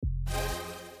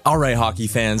All right, hockey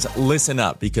fans, listen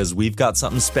up because we've got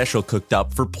something special cooked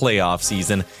up for playoff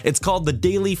season. It's called the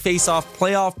Daily Face-Off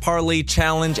Playoff Parlay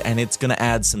Challenge, and it's going to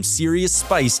add some serious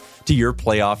spice to your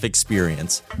playoff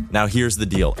experience. Now, here's the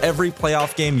deal. Every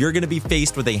playoff game, you're going to be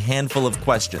faced with a handful of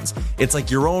questions. It's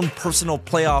like your own personal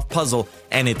playoff puzzle,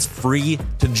 and it's free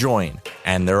to join.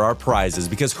 And there are prizes,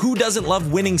 because who doesn't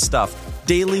love winning stuff?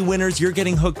 Daily winners, you're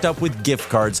getting hooked up with gift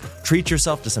cards. Treat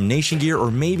yourself to some Nation gear or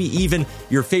maybe even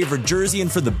your favorite jersey.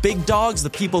 And for the big dogs, the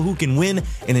people who can win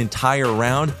an entire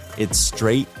round, it's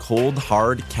straight, cold,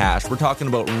 hard cash. We're talking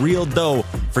about real dough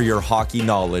for your hockey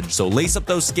knowledge. So lace up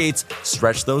those skates,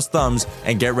 stretch those thumbs,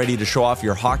 and get ready to show off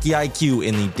your hockey IQ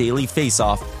in the Daily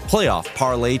Face-Off Playoff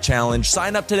Parlay Challenge.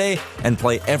 Sign up today and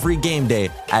play every game day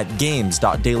at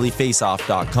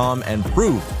games.dailyfaceoff.com and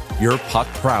prove your puck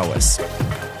prowess.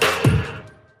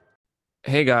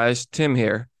 Hey guys, Tim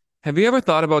here. Have you ever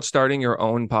thought about starting your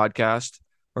own podcast?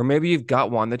 Or maybe you've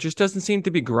got one that just doesn't seem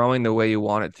to be growing the way you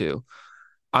want it to.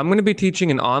 I'm going to be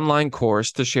teaching an online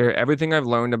course to share everything I've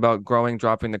learned about growing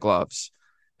Dropping the Gloves.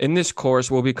 In this course,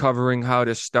 we'll be covering how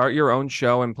to start your own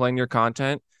show and playing your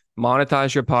content,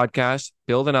 monetize your podcast,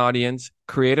 build an audience,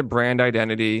 create a brand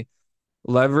identity,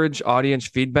 leverage audience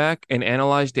feedback, and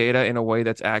analyze data in a way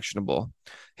that's actionable.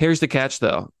 Here's the catch,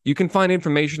 though. You can find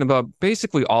information about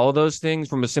basically all of those things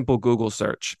from a simple Google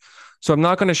search. So I'm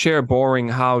not going to share boring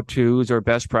how-tos or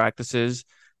best practices.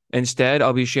 Instead,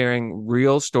 I'll be sharing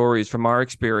real stories from our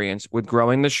experience with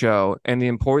growing the show and the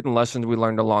important lessons we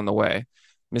learned along the way,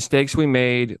 mistakes we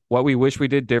made, what we wish we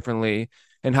did differently,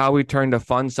 and how we turned a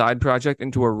fun side project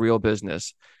into a real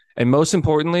business. And most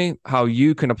importantly, how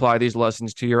you can apply these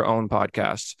lessons to your own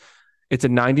podcasts. It's a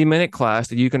 90-minute class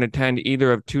that you can attend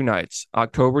either of two nights,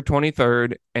 October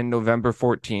 23rd and November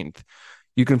 14th.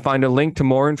 You can find a link to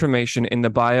more information in the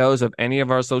bios of any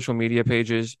of our social media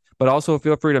pages, but also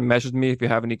feel free to message me if you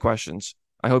have any questions.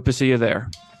 I hope to see you there.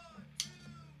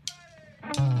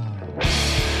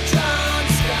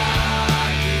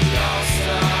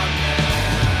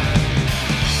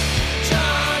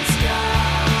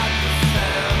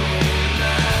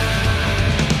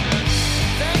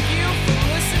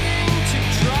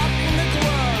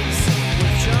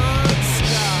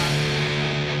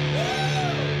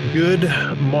 Good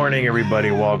morning,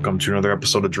 everybody. Welcome to another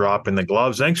episode of Dropping the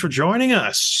Gloves. Thanks for joining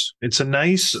us. It's a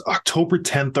nice October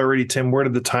 10th already. Tim, where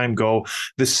did the time go?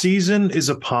 The season is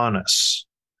upon us.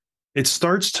 It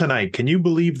starts tonight. Can you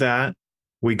believe that?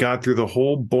 We got through the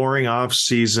whole boring off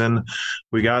season.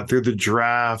 We got through the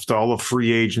draft, all of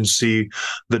free agency,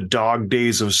 the dog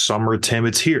days of summer. Tim,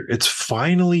 it's here. It's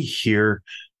finally here.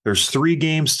 There's 3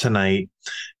 games tonight.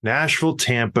 Nashville,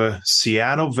 Tampa,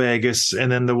 Seattle, Vegas,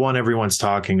 and then the one everyone's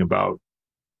talking about.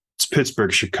 It's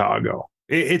Pittsburgh, Chicago.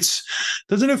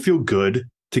 Doesn't it feel good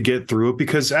to get through it?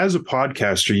 Because as a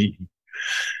podcaster,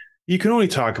 you can only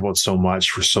talk about so much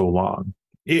for so long.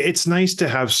 It's nice to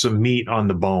have some meat on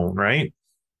the bone, right?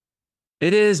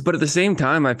 It is, but at the same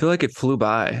time, I feel like it flew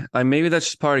by. Maybe that's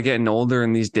just part of getting older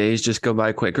and these days just go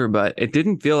by quicker, but it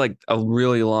didn't feel like a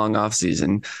really long off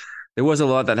season. There was a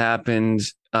lot that happened,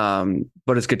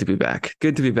 but it's good to be back.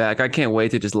 Good to be back. I can't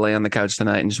wait to just lay on the couch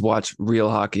tonight and just watch real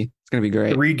hockey. It's going to be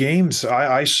great. 3 games.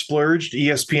 I splurged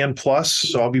ESPN Plus,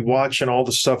 so I'll be watching all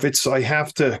the stuff. It's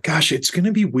going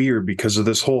to be weird because of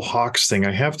this whole Hawks thing.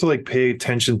 I have to pay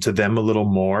attention to them a little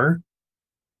more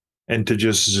and to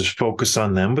just focus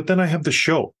on them. But then I have the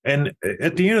show. And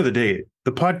at the end of the day,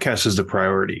 the podcast is the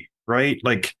priority, right?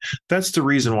 That's the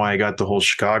reason why I got the whole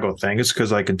Chicago thing. It's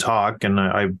because I can talk and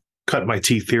I cut my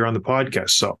teeth here on the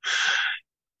podcast. So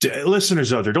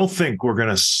listeners out there, don't think we're going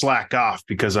to slack off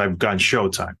because I've got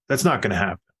showtime. That's not going to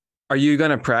happen. Are you going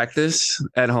to practice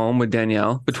at home with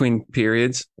Danielle between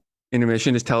periods,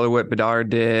 intermission? Just tell her what Bedard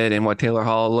did and what Taylor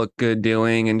Hall looked good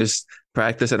doing and just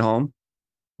practice at home?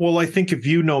 Well, I think if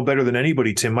you know better than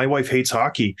anybody, Tim, my wife hates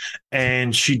hockey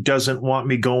and she doesn't want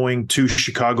me going to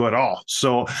Chicago at all.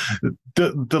 So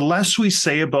the less we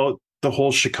say about the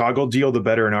whole Chicago deal, the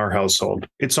better in our household.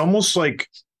 It's almost like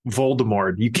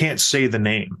Voldemort. You can't say the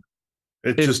name.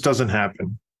 It just doesn't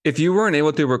happen. If you weren't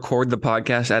able to record the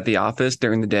podcast at the office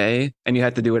during the day and you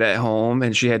had to do it at home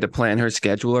and she had to plan her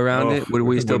schedule around it, would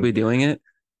we still be doing it?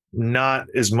 Not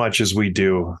as much as we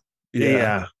do.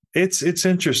 Yeah. It's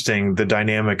interesting, the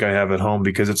dynamic I have at home,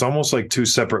 because it's almost like 2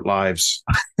 separate lives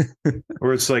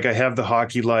where it's like I have the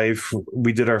hockey life.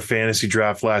 We did our fantasy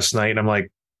draft last night and I'm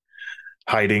like,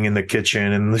 hiding in the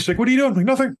kitchen, and she's like, "What are you doing?" I'm like,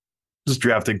 "Nothing. Just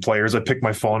drafting players." I picked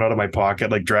my phone out of my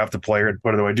pocket, draft a player and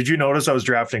put it away. Did you notice I was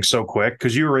drafting so quick?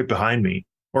 Because you were right behind me,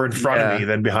 or in front of me,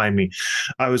 then behind me.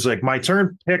 I was like, "My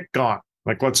turn, pick, gone."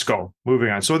 Like, let's go. Moving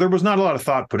on. So there was not a lot of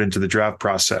thought put into the draft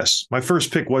process. My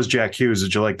first pick was Jack Hughes.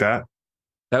 Did you like that?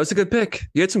 That was a good pick.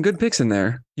 You had some good picks in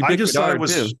there. I just thought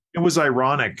it was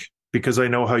ironic because I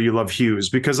know how you love Hughes,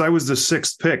 because I was the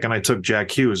 6th pick and I took Jack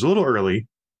Hughes a little early,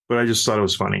 but I just thought it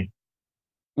was funny.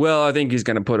 Well, I think he's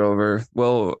going to put over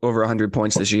 100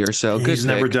 points this year. So he's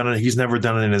never done it. He's never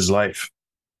done it in his life.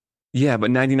 Yeah,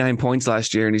 but 99 points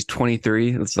last year and he's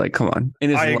 23. It's like, come on.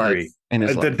 I agree.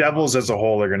 The Devils as a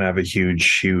whole are going to have a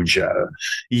huge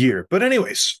year. But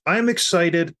anyways, I'm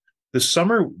excited. The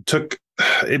summer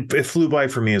it flew by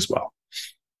for me as well.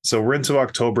 So we're into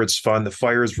October. It's fun. The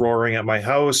fire is roaring at my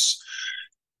house.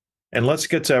 And let's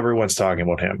get to everyone's talking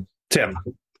about him. Tim,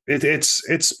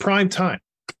 it's prime time.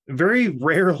 Very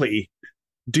rarely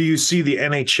do you see the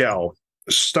NHL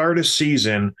start a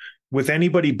season with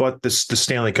anybody but the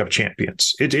Stanley Cup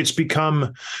champions. It's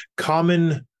become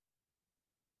common,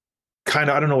 kind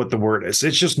of, I don't know what the word is.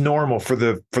 It's just normal for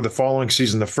the following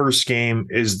season. The first game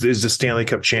is the Stanley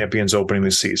Cup champions opening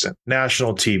the season.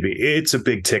 National TV. It's a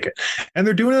big ticket. And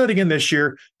they're doing that again this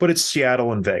year, but it's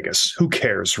Seattle and Vegas. Who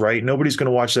cares, right? Nobody's going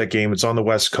to watch that game. It's on the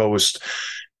West Coast.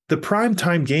 The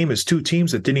primetime game is 2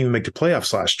 teams that didn't even make the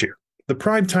playoffs last year. The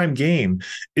primetime game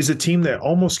is a team that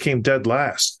almost came dead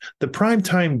last. The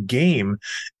primetime game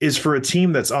is for a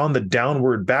team that's on the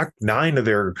downward back 9 of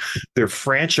their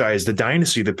franchise, the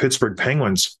dynasty, the Pittsburgh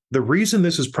Penguins. The reason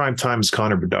this is primetime is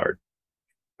Connor Bedard.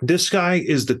 This guy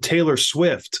is the Taylor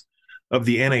Swift of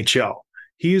the NHL.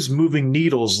 He is moving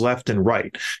needles left and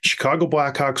right. Chicago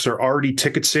Blackhawks are already,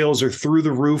 ticket sales are through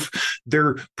the roof.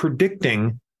 They're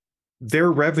predicting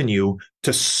their revenue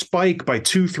to spike by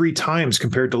 2-3 times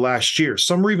compared to last year.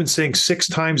 Some are even saying 6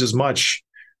 times as much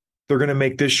they're going to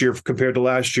make this year compared to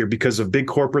last year because of big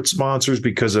corporate sponsors,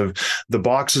 because of the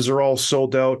boxes are all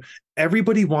sold out.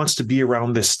 Everybody wants to be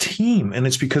around this team, and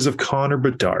it's because of Connor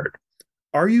Bedard.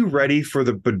 Are you ready for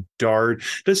the Bedard?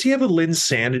 Does he have a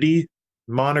Linsanity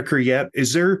moniker yet?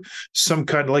 Is there some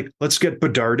kind of like, let's get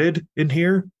Bedarded in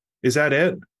here? Is that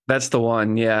it? That's the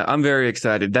one. Yeah, I'm very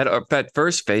excited. That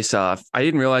first face-off, I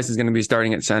didn't realize he's going to be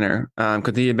starting at center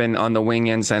because he had been on the wing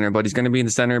and center, but he's going to be in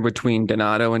the center between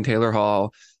Donato and Taylor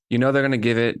Hall. You know they're going to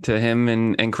give it to him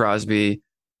and Crosby.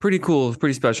 Pretty cool,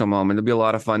 pretty special moment. It'll be a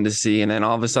lot of fun to see. And then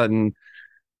all of a sudden,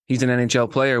 he's an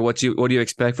NHL player. What do you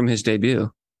expect from his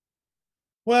debut?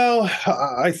 Well,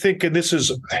 I think, and this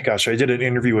is, gosh, I did an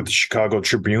interview with the Chicago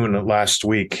Tribune last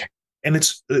week, and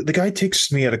it's the guy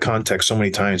takes me out of context so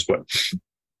many times, but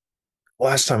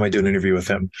last time I did an interview with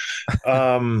him,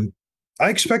 I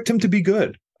expect him to be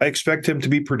good. I expect him to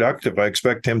be productive. I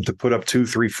expect him to put up 2,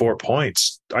 3, 4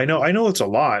 points. I know it's a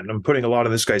lot, and I'm putting a lot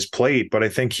on this guy's plate, but I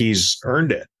think he's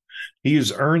earned it. He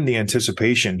has earned the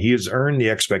anticipation. He has earned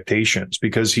the expectations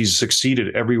because he's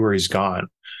succeeded everywhere he's gone.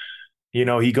 You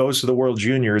know, he goes to the World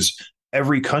Juniors.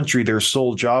 Every country, their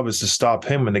sole job is to stop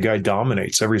him, and the guy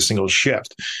dominates every single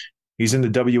shift. He's in the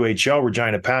WHL,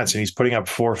 Regina Pats, and he's putting up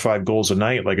 4 or 5 goals a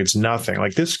night like it's nothing.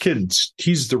 Like this kid,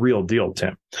 he's the real deal,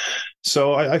 Tim.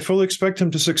 So I fully expect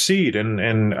him to succeed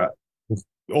and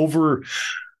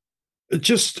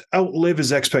just outlive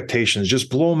his expectations, just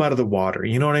blow him out of the water.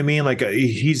 You know what I mean? Like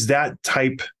he's that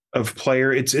type of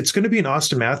player. It's going to be an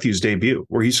Austin Matthews debut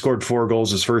where he scored 4 goals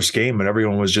his first game and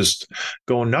everyone was just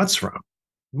going nuts for him.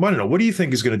 I don't know. What do you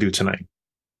think he's going to do tonight?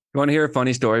 You want to hear a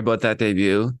funny story about that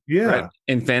debut? Yeah. Right?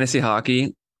 In fantasy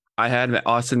hockey, I had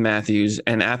Austin Matthews,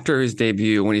 and after his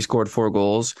debut, when he scored 4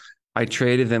 goals, I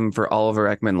traded him for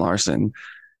Oliver Ekman-Larsson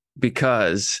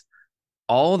because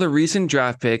all the recent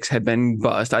draft picks had been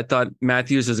bust. I thought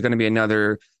Matthews was going to be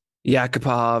another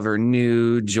Yakupov or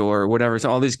Nuge or whatever. So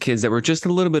all these kids that were just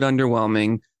a little bit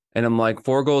underwhelming. And I'm like,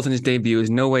 4 goals in his debut. There's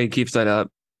no way he keeps that up.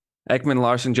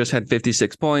 Ekman-Larsson just had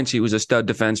 56 points. He was a stud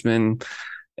defenseman.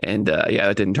 And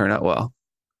it didn't turn out well.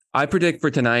 I predict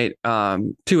for tonight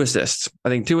 2 assists. I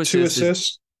think 2 assists. 2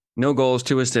 assists? No goals,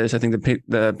 2 assists. I think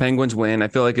the Penguins win. I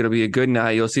feel like it'll be a good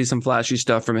night. You'll see some flashy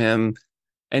stuff from him.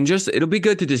 And it'll be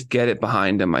good to just get it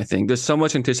behind him, I think. There's so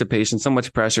much anticipation, so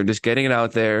much pressure, just getting it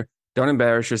out there. Don't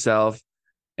embarrass yourself.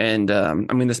 And,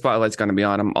 the spotlight's going to be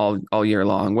on him all year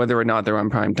long, whether or not they're on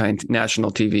primetime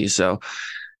national TV. So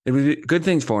it would be good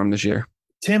things for him this year.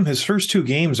 Tim, his first 2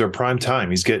 games are prime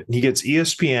time. He gets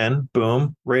ESPN,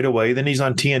 boom, right away. Then he's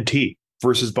on TNT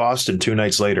versus Boston 2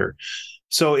 nights later.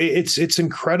 So it's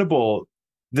incredible,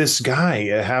 this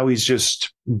guy, how he's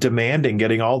just demanding,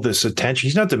 getting all this attention.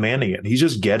 He's not demanding it. He's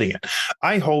just getting it.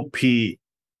 I hope he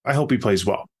plays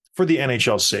well for the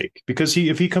NHL's sake, because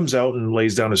if he comes out and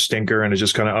lays down a stinker and is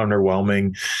just kind of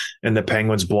underwhelming and the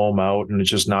Penguins blow him out and it's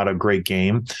just not a great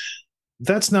game,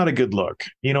 that's not a good look.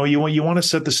 You want to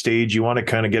set the stage. You want to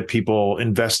kind of get people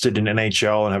invested in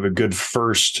NHL and have a good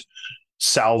first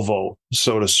salvo,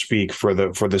 so to speak, for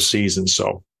the season.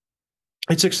 So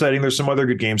it's exciting. There's some other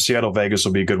good games. Seattle Vegas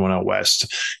will be a good one out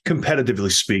west,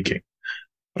 competitively speaking.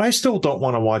 But I still don't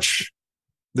want to watch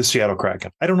the Seattle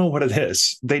Kraken. I don't know what it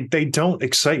is. They don't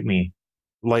excite me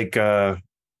like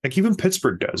even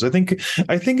Pittsburgh does. I think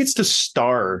it's the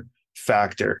star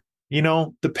factor.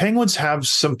 The Penguins have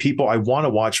some people I want to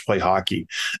watch play hockey.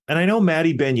 And I know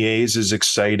Matty Beignets is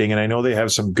exciting, and I know they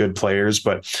have some good players,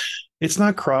 but it's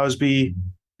not Crosby,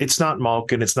 it's not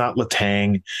Malkin, it's not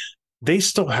Letang. They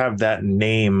still have that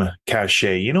name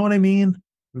cachet. You know what I mean?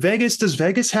 Does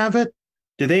Vegas have it?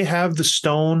 Do they have the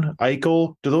Stone,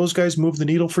 Eichel? Do those guys move the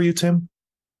needle for you, Tim?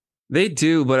 They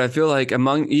do, but I feel like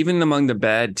among the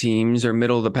bad teams or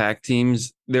middle of the pack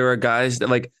teams, there are guys that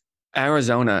like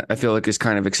Arizona, I feel like is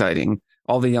kind of exciting.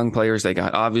 All the young players they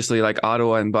got, obviously like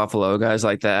Ottawa and Buffalo, guys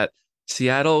like that.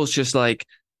 Seattle's just like,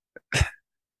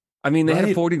 I mean, they had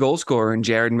a 40 goal scorer in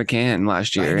Jared McCann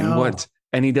last year,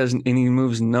 and he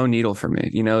moves no needle for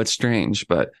me. It's strange,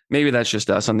 but maybe that's just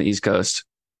us on the East Coast.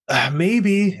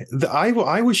 Maybe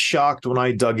I was shocked when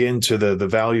I dug into the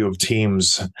value of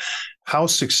teams, how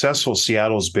successful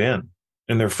Seattle's been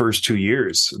in their first 2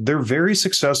 years. They're a very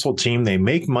successful team. They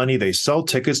make money. They sell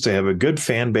tickets. They have a good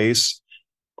fan base.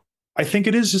 I think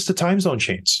it is just the time zone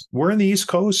change. We're in the East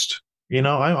Coast.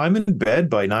 I'm in bed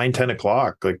by 9, 10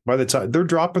 o'clock. Like by the time they're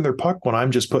dropping their puck when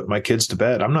I'm just putting my kids to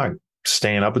bed, I'm not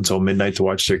staying up until midnight to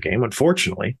watch their game,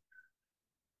 unfortunately.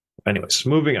 Anyways,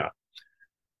 moving on.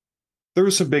 There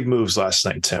were some big moves last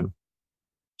night, Tim.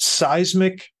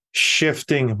 Seismic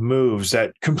shifting moves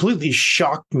that completely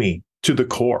shocked me to the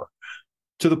core,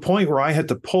 to the point where I had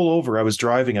to pull over. I was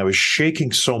driving. I was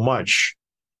shaking so much.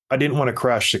 I didn't want to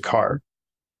crash the car.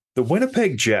 The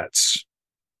Winnipeg Jets,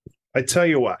 I tell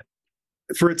you what,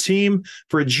 for a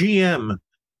GM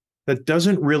that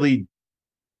doesn't really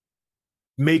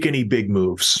make any big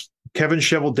moves. Kevin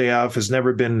Cheveldayoff has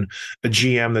never been a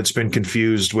GM that's been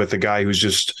confused with a guy who's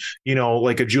just,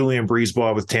 like a Julian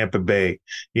Breezeball with Tampa Bay.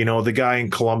 The guy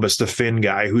in Columbus, the Finn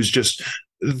guy, who's just,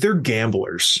 they're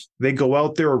gamblers. They go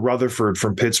out there, or Rutherford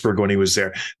from Pittsburgh when he was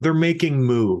there. They're making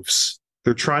moves.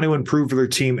 They're trying to improve their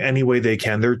team any way they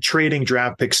can. They're trading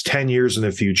draft picks 10 years in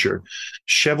the future.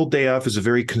 Cheveldayoff is a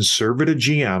very conservative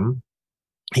GM.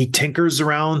 He tinkers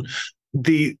around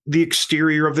the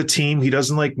exterior of the team. He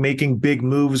doesn't like making big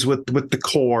moves with the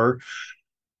core.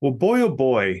 Well, boy, oh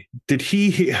boy, did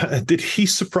he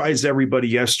surprise everybody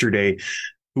yesterday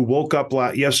who woke up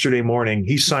yesterday morning.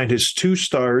 He signed his 2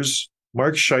 stars,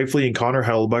 Mark Scheifele and Connor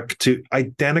Hellebuyck, to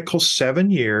identical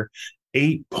 7-year,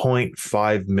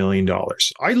 $8.5 million.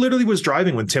 I literally was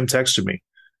driving when Tim texted me.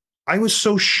 I was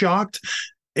so shocked.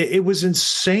 It was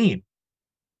insane.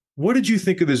 What did you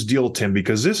think of this deal, Tim?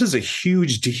 Because this is a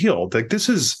huge deal. Like this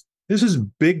is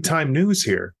big time news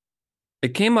here.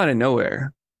 It came out of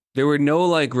nowhere. There were no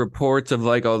like reports of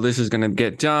like, oh, this is going to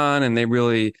get done. And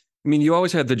you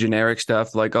always had the generic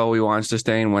stuff like, oh, he wants to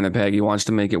stay in Winnipeg. He wants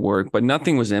to make it work, but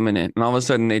nothing was imminent. And all of a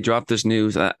sudden they dropped this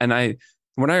news. And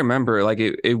when I remember, like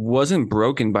it wasn't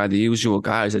broken by the usual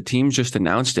guys. The teams just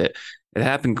announced it. It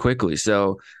happened quickly.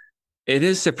 So it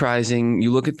is surprising.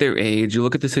 You look at their age, you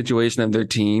look at the situation of their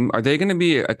team. Are they going to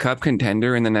be a cup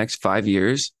contender in the next 5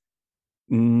 years?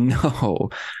 No.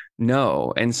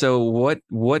 And so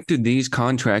what do these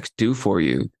contracts do for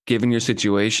you, given your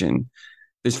situation?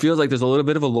 This feels like there's a little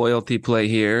bit of a loyalty play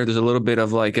here. There's a little bit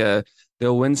of like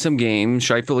they'll win some games.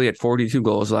 Scheifele had 42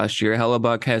 goals last year.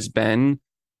 Hellebuyck has been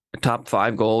a top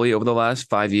 5 goalie over the last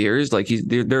 5 years. Like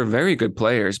they're very good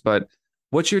players, but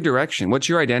what's your direction? What's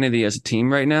your identity as a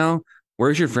team right now?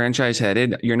 Where's your franchise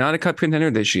headed? You're not a cup contender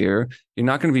this year. You're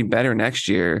not going to be better next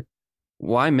year.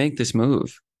 Why make this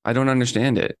move? I don't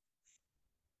understand it.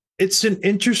 It's an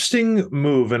interesting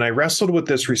move, and I wrestled with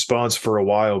this response for a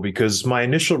while because my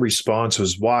initial response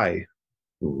was, why?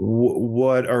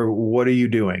 What are you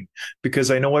doing? Because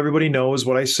I know everybody knows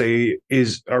what I say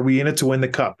is, are we in it to win the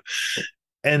cup?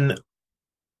 And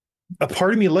a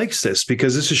part of me likes this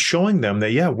because this is showing them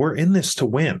that, yeah, we're in this to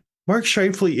win. Mark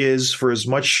Scheifele is, for as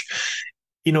much,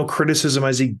 criticism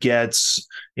as he gets,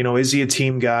 is he a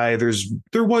team guy?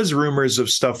 There was rumors of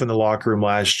stuff in the locker room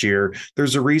last year.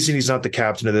 There's a reason he's not the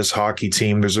captain of this hockey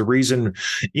team. There's a reason,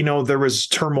 there was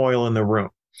turmoil in the room.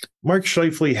 Mark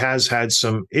Scheifele has had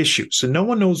some issues, and no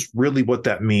one knows really what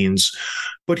that means,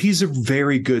 but he's a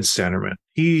very good centerman.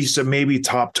 He's a maybe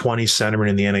top 20 centerman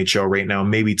in the NHL right now,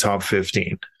 maybe top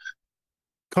 15.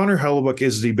 Connor Hellebuyck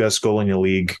is the best goalie in the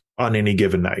league on any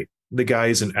given night. The guy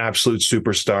is an absolute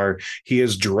superstar. He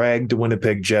has dragged the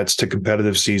Winnipeg Jets to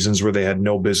competitive seasons where they had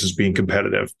no business being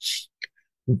competitive.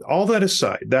 All that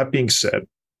aside, that being said,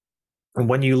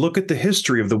 when you look at the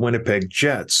history of the Winnipeg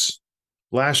Jets,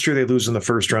 last year they lose in the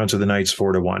first round to the Knights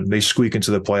 4-1. They squeak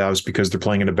into the playoffs because they're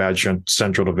playing in a bad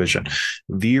Central Division.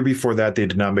 The year before that, they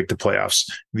did not make the playoffs.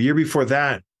 The year before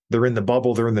that, they're in the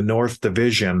bubble. They're in the North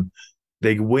Division.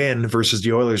 They win versus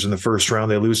the Oilers in the first round.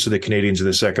 They lose to the Canadiens in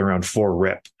the second round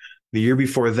 4-rip. The year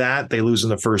before that, they lose in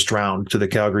the first round to the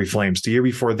Calgary Flames. The year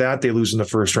before that, they lose in the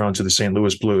first round to the St.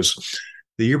 Louis Blues.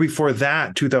 The year before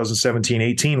that,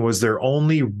 2017-18, was their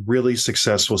only really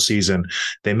successful season.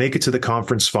 They make it to the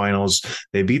conference finals.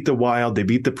 They beat the Wild. They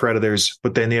beat the Predators,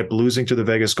 but then they end up losing to the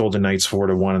Vegas Golden Knights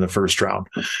 4-1 in the first round.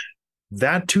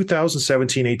 That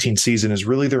 2017-18 season is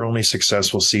really their only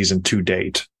successful season to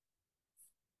date.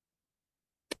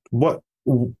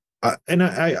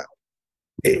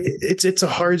 It's a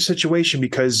hard situation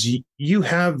because you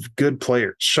have good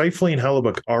players. Scheifele and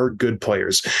Hellebuyck are good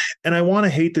players. And I want to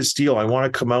hate this deal. I want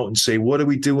to come out and say, what are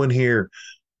we doing here?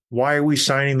 Why are we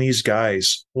signing these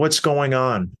guys? What's going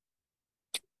on?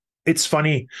 It's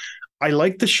funny. I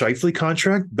like the Scheifele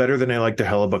contract better than I like the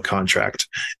Hellebuyck contract.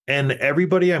 And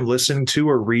everybody I'm listening to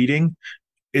or reading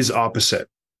is opposite.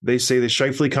 They say the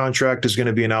Scheifele contract is going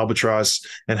to be an albatross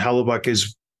and Hellebuyck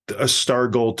is a star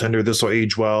goaltender. This will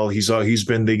age well. He's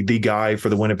been the guy for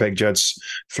the Winnipeg Jets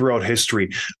throughout history.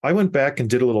 I went back and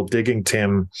did a little digging,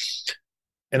 Tim,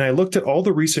 and I looked at all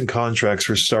the recent contracts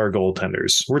for star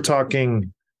goaltenders. We're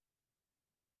talking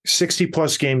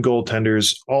 60-plus game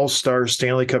goaltenders, all-star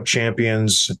Stanley Cup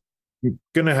champions,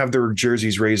 going to have their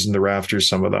jerseys raised in the rafters,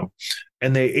 some of them,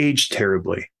 and they aged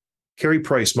terribly. Carey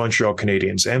Price, Montreal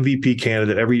Canadiens, MVP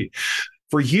candidate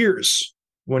for years.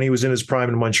 When he was in his prime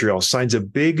in Montreal, signs a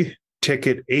big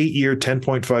ticket, 8-year,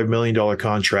 $10.5 million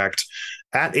contract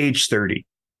at age 30.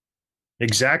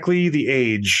 Exactly the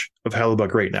age of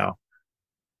Hellebuyck right now.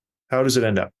 How does it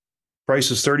end up? Price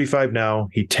is 35 now.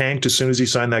 He tanked as soon as he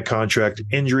signed that contract.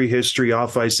 Injury history,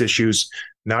 off-ice issues,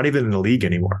 not even in the league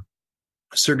anymore.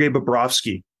 Sergei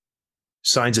Bobrovsky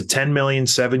signs a $10 million,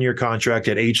 7-year contract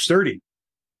at age 30.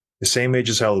 The same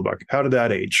age as Hellebuyck. How did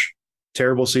that age?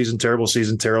 Terrible season.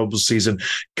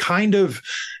 Kind of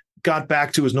got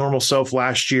back to his normal self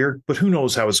last year, but who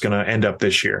knows how it's going to end up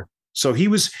this year. So he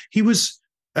was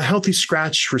a healthy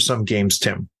scratch for some games,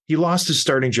 Tim. He lost his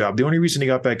starting job. The only reason he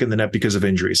got back in the net because of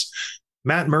injuries.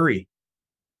 Matt Murray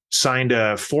signed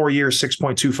a 4-year,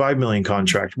 $6.25 million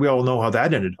contract. We all know how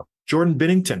that ended up. Jordan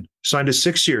Binnington signed a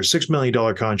 6-year, $6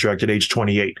 million contract at age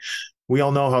 28. We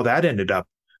all know how that ended up.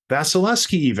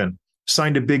 Vasilevsky even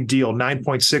signed a big deal,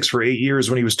 9.6 for 8 years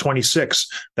when he was 26.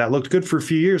 That looked good for a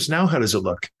few years. Now, how does it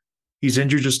look? He's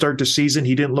injured to start the season.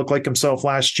 He didn't look like himself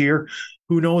last year.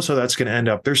 Who knows how that's going to end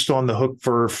up? They're still on the hook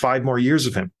for 5 more years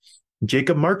of him.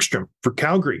 Jacob Markstrom for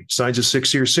Calgary signs a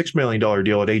 6-year, $6 million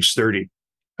deal at age 30.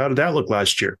 How did that look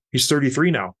last year? He's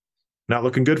 33 now. Not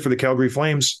looking good for the Calgary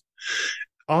Flames.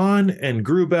 On and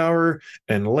Grubauer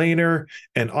and Lehner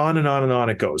and on and on and on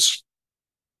it goes.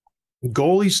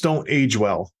 Goalies don't age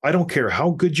well. I don't care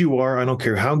how good you are. I don't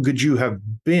care how good you have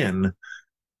been.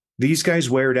 These guys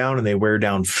wear down and they wear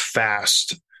down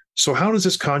fast. So how does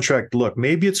this contract look?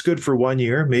 Maybe it's good for 1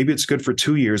 year. Maybe it's good for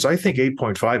 2 years. I think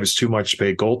 8.5 is too much to pay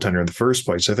a goaltender in the first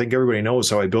place. I think everybody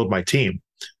knows how I build my team.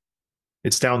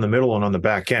 It's down the middle and on the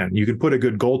back end. You can put a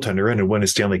good goaltender in and win a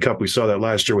Stanley Cup. We saw that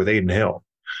last year with Adin Hill.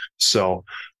 So,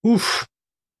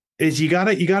 you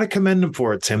gotta commend them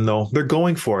for it, Tim, though. They're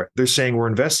going for it. They're saying we're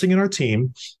investing in our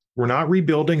team. We're not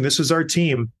rebuilding. This is our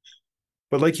team.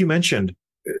 But like you mentioned,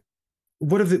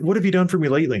 what have you done for me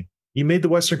lately? You made the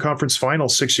Western Conference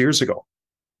Finals 6 years ago.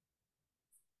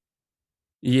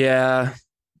 Yeah,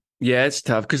 it's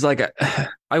tough because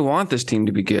I want this team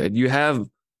to be good. You have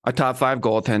a top 5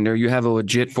 goaltender. You have a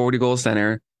legit 40-goal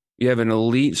center. You have an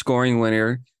elite scoring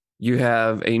winner. You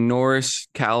have a Norris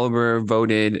caliber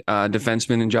voted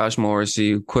defenseman in Josh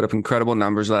Morrissey who put up incredible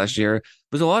numbers last year.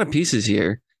 There's a lot of pieces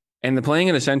here, and the playing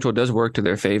in the Central does work to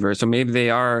their favor. So maybe they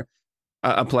are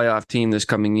a playoff team this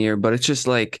coming year, but it's just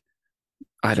like,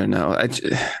 I don't know.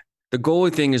 The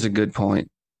goalie thing is a good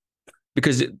point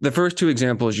because the first 2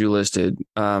 examples you listed,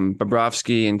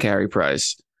 Bobrovsky and Carey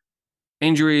Price,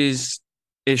 injuries,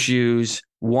 issues,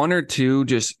 1 or 2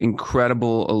 just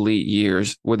incredible elite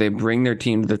years where they bring their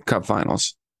team to the Cup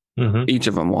Finals, each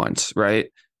of them once,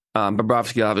 right?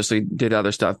 Bobrovsky obviously did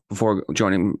other stuff before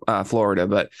joining Florida,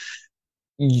 but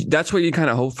that's what you kind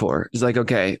of hope for. It's like,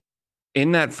 okay,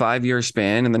 in that 5-year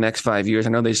span, in the next 5 years, I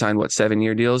know they signed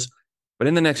 7-year deals, but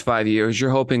in the next 5 years,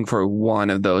 you're hoping for one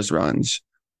of those runs.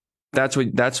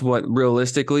 That's what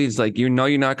realistically is like. You're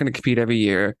not going to compete every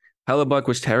year. Hellebuck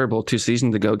was terrible 2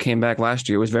 seasons ago. Came back last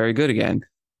year, was very good again.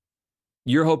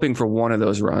 You're hoping for one of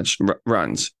those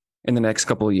runs in the next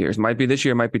couple of years. Might be this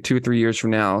year, might be 2-3 years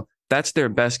from now. That's their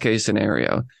best case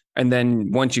scenario. And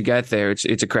then once you get there, it's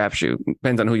a crapshoot.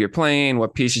 Depends on who you're playing,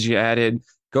 what pieces you added.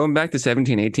 Going back to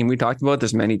 17-18, we talked about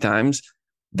this many times.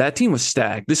 That team was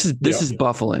stacked. This is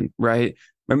Buffalin, right?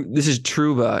 Remember, this is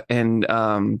Trouba and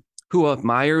who else?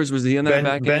 Myers was the in that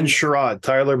back Ben end? Sherratt,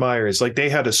 Tyler Myers. Like they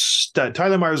had a stud.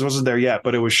 Tyler Myers wasn't there yet,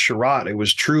 but it was Sherratt, it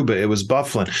was Trouba, it was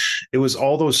Buffalin. It was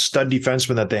all those stud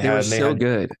defensemen that they had. Were so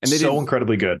good. And they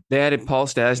incredibly good. They added Paul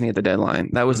Stastny at the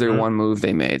deadline. That was their one move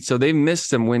they made. So they've missed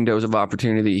some windows of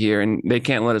opportunity here, and they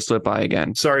can't let it slip by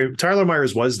again. Sorry, Tyler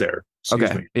Myers was there.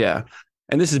 Excuse me. Yeah.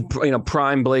 And this is,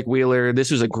 prime Blake Wheeler. This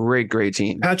was a great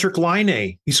team. Patrick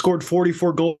Laine, he scored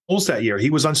 44 goals that year. He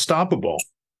was unstoppable.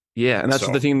 Yeah, and that's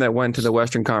the team that went to the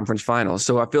Western Conference Finals.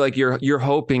 So I feel like you're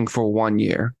hoping for 1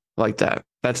 year like that.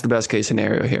 That's the best case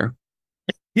scenario here.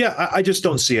 Yeah, I just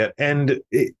don't see it. And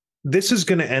this is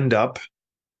going to end up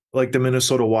like the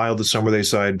Minnesota Wild the summer they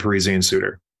signed Parise and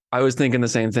Suter. I was thinking the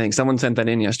same thing. Someone sent that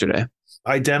in yesterday.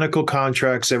 Identical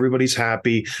contracts. Everybody's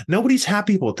happy. Nobody's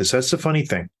happy about this. That's the funny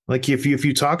thing. Like if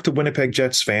you talk to Winnipeg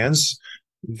Jets fans,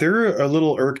 they're a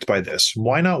little irked by this.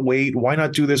 Why not wait? Why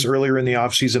not do this earlier in the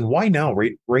offseason? Why now,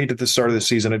 right at the start of the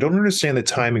season? I don't understand the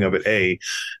timing of it, A.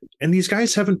 And these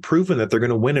guys haven't proven that they're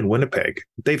going to win in Winnipeg.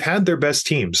 They've had their best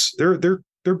teams.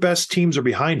 Their best teams are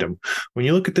behind them. When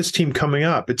you look at this team coming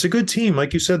up, it's a good team.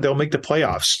 Like you said, they'll make the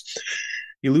playoffs.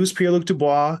 You lose Pierre-Luc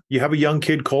Dubois. You have a young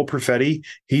kid, Cole Perfetti.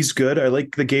 He's good. I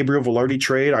like the Gabriel Velarde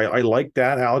trade. I like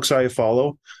that. Alex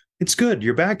Iafallo. It's good.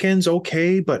 Your back end's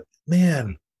okay, but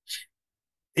man,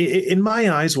 in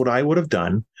my eyes, what I would have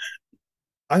done,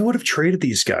 I would have traded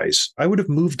these guys. I would have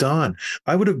moved on.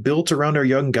 I would have built around our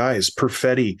young guys,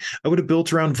 Perfetti. I would have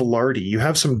built around Velarde. You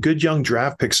have some good young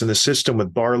draft picks in the system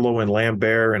with Barlow and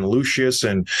Lambert and Lucius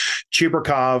and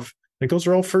Chibrikov. Like those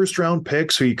are all first round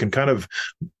picks who you can kind of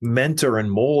mentor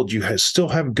and mold. You still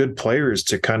have good players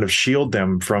to kind of shield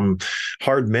them from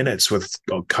hard minutes with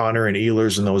Connor and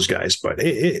Ehlers and those guys. But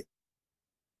it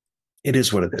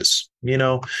is what it is.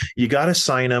 You got to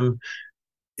sign them.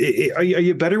 Are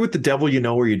you better with the devil you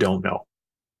know or you don't know?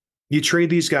 You trade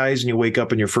these guys and you wake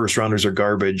up and your first rounders are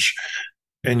garbage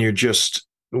and you're just,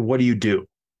 what do you do?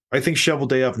 I think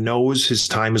Cheveldayoff knows his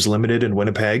time is limited in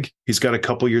Winnipeg. He's got a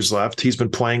couple years left. He's been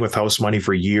playing with house money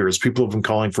for years. People have been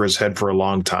calling for his head for a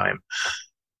long time.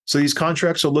 So these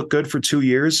contracts will look good for 2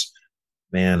 years.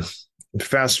 Man,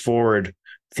 fast forward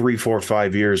 3, 4,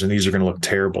 5 years, and these are going to look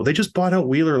terrible. They just bought out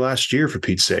Wheeler last year, for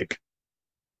Pete's sake.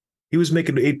 He was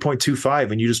making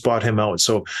 8.25, and you just bought him out.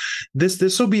 So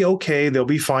this will be okay. They'll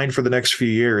be fine for the next few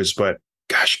years. But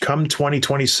gosh, come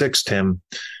 2026, Tim,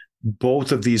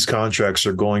 both of these contracts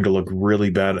are going to look really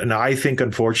bad. And I think,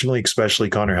 unfortunately, especially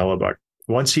Connor Hellebuck,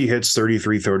 once he hits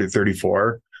 33, 30,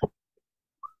 34,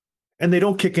 and they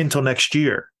don't kick in until next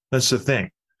year. That's the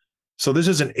thing. So this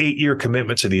is an 8-year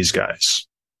commitment to these guys.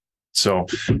 So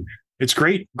it's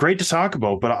great to talk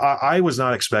about, but I was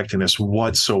not expecting this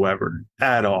whatsoever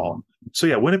at all. So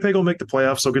yeah, Winnipeg will make the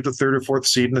playoffs. They'll get the 3rd or 4th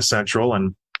seed in the Central,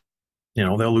 and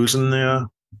they'll lose in the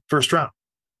first round.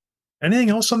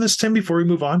 Anything else on this, Tim, before we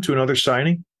move on to another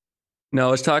signing? No,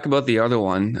 let's talk about the other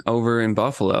one over in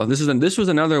Buffalo. This was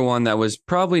another one that was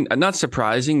probably not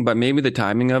surprising, but maybe the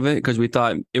timing of it, because we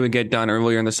thought it would get done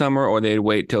earlier in the summer or they'd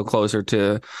wait till closer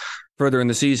to further in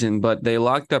the season. But they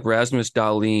locked up Rasmus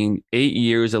Dahlin, 8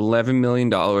 years, $11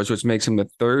 million, which makes him the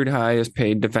 3rd highest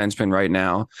paid defenseman right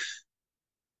now.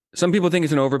 Some people think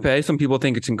it's an overpay. Some people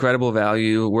think it's incredible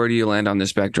value. Where do you land on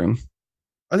this spectrum?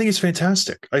 I think it's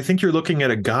fantastic. I think you're looking at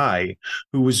a guy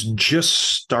who was just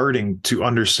starting to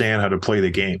understand how to play the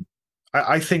game.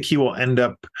 I think he will end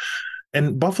up,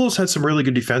 and Buffalo's had some really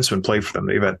good defensemen play for them.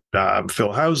 They've had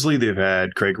Phil Housley, they've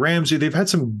had Craig Ramsey, they've had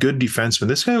some good defensemen.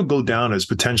 This guy will go down as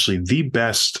potentially the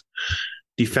best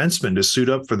defenseman to suit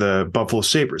up for the Buffalo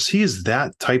Sabres. He is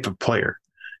that type of player.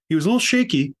 He was a little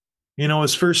shaky,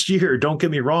 his first year. Don't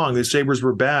get me wrong, the Sabres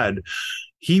were bad.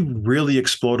 He really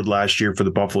exploded last year for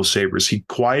the Buffalo Sabres. He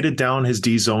quieted down his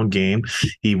D-zone game.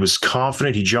 He was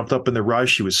confident. He jumped up in the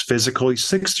rush. He was physical. He's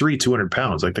 6'3", 200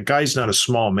 pounds. Like, the guy's not a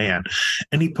small man.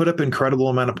 And he put up incredible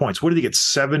amount of points. What did he get?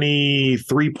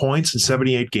 73 points in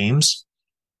 78 games?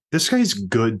 This guy's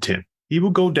good, Tim. He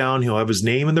will go down. He'll have his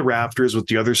name in the rafters with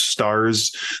the other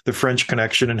stars, the French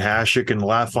Connection and Hasek and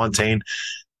LaFontaine.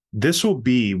 This will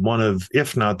be one of,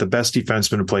 if not the best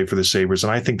defenseman to play for the Sabres.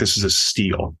 And I think this is a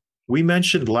steal. We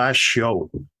mentioned last show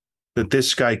that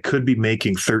this guy could be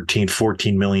making $13,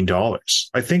 $14 million.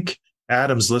 I think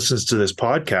Adams listens to this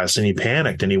podcast and he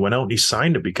panicked and he went out and he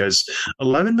signed it because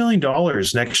 $11 million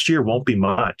next year won't be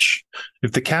much.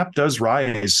 If the cap does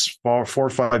rise $4 or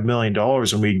 $5 million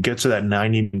and we get to that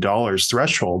 $90 million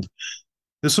threshold,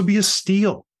 this will be a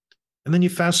steal. And then you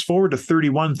fast forward to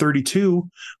 31, 32,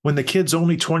 when the kid's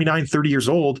only 29, 30 years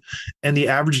old, and the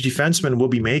average defenseman will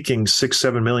be making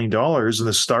 $6-7 million, and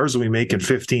the Stars will be making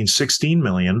 15, 16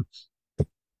 million.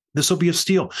 This will be a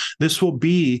steal. This will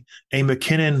be a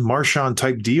McKinnon Marchand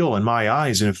type deal in my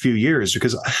eyes in a few years,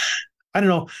 because I don't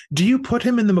know. Do you put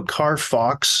him in the Makar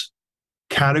Fox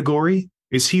category?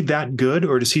 Is he that good,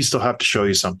 or does he still have to show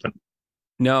you something?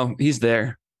 No, he's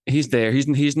there. He's there.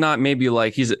 He's not maybe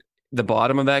like he's the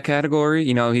bottom of that category.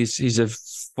 You know, he's a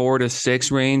 4 to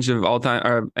 6 range of all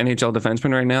time NHL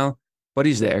defensemen right now, but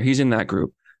he's there. He's in that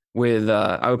group. With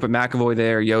I would put McAvoy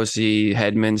there, Yossi,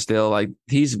 Hedman still. Like,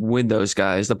 he's with those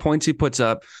guys. The points he puts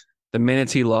up, the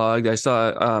minutes he logged.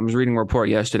 I was reading a report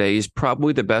yesterday. He's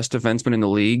probably the best defenseman in the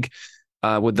league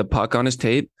with the puck on his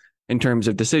tape in terms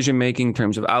of decision making, in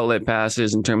terms of outlet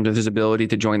passes, in terms of his ability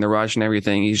to join the rush and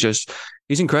everything. He's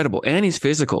incredible, and he's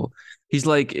physical. He's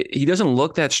like, he doesn't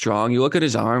look that strong. You look at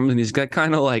his arms, and he's got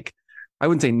kind of like, I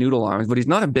wouldn't say noodle arms, but he's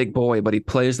not a big boy, but he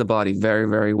plays the body very,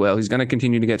 very well. He's going to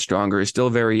continue to get stronger. He's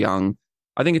still very young.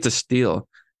 I think it's a steal.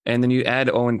 And then you add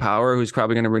Owen Power, who's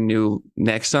probably going to renew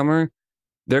next summer.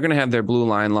 They're going to have their blue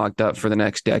line locked up for the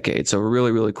next decade. So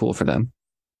really, really cool for them.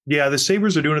 Yeah, the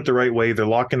Sabres are doing it the right way. They're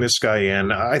locking this guy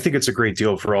in. I think it's a great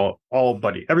deal for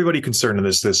everybody concerned in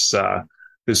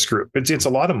this group. It's a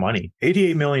lot of money.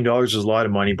 $88 million is a lot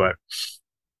of money, but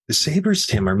the Sabres,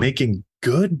 Tim, are making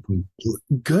good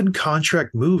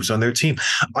contract moves on their team.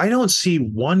 I don't see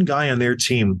one guy on their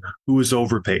team who is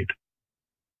overpaid.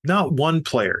 Not one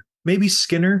player. Maybe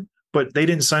Skinner, but they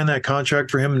didn't sign that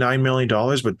contract for him, $9 million.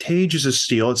 But Tage is a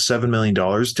steal at $7 million.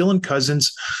 Dylan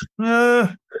Cousins,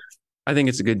 I think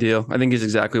it's a good deal. I think he's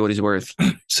exactly what he's worth.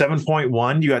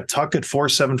 7.1. You got Tuck at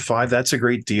 4.75. That's a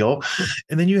great deal.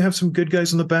 And then you have some good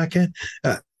guys on the back end.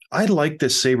 I like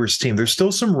this Sabres team. There's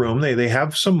still some room. They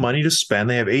have some money to spend.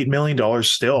 They have $8 million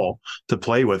still to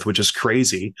play with, which is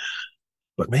crazy.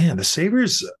 But man, the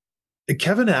Sabres,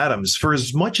 Kevin Adams, for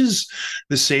as much as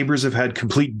the Sabres have had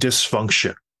complete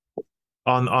dysfunction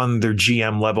on their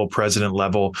GM level, president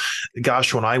level,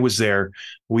 gosh, when I was there,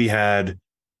 we had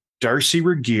Darcy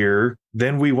Regier,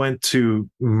 then we went to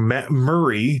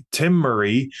Tim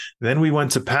Murray, then we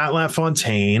went to Pat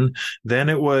LaFontaine, then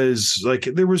it was like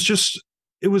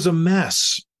it was a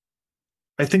mess.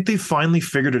 I think they finally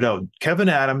figured it out. Kevin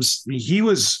Adams, he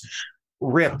was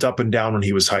ripped up and down when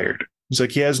he was hired. He's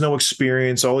like, he has no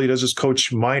experience. All he does is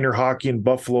coach minor hockey in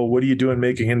Buffalo. What are you doing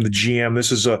making him the GM?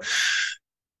 This is a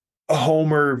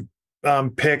homer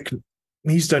pick.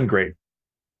 He's done great.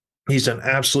 He's done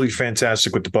absolutely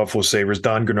fantastic with the Buffalo Sabres.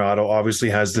 Don Granato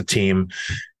obviously has the team.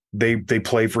 They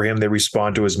play for him. They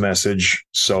respond to his message.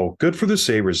 So good for the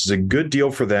Sabres. It's a good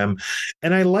deal for them.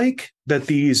 And I like that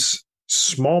these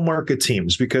small market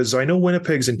teams, because I know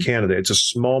Winnipeg's in Canada. It's a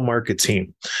small market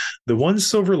team. The one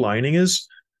silver lining is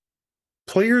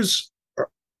players,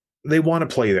 they want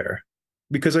to play there,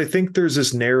 because I think there's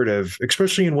this narrative,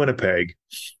 especially in Winnipeg,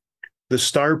 the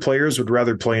star players would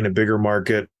rather play in a bigger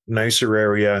market, nicer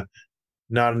area,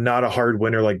 not a hard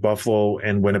winner like Buffalo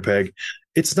and Winnipeg.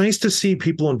 It's nice to see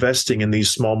people investing in these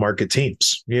small market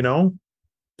teams,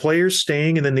 players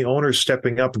staying and then the owners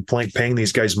stepping up and paying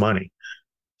these guys money.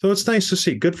 So it's nice to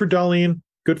see. Good for Dahlin,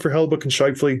 good for Hellebuyck and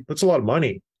Scheifele. That's a lot of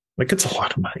money. Like, it's a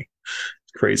lot of money.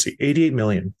 It's crazy. $88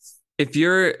 million. If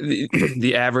you're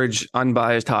the average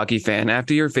unbiased hockey fan,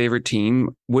 after your favorite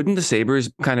team, wouldn't the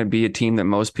Sabres kind of be a team that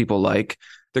most people like?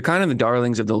 They're kind of the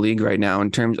darlings of the league right now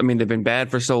in terms, I mean, they've been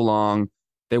bad for so long.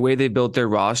 The way they built their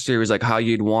roster is like how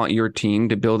you'd want your team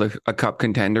to build a cup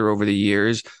contender over the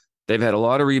years. They've had a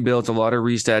lot of rebuilds, a lot of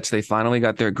resets. They finally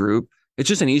got their group. It's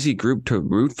just an easy group to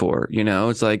root for.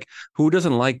 It's like, who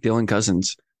doesn't like Dylan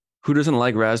Cousins? Who doesn't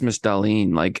like Rasmus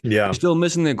Dahlin? Like, they're still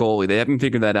missing their goalie. They haven't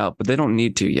figured that out, but they don't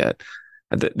need to yet.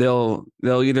 They'll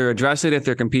either address it if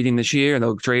they're competing this year, and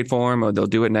they'll trade for him, or they'll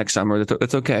do it next summer.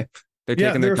 It's okay. They're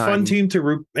taking their time. They're a fun team to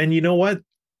root. And you know what?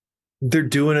 They're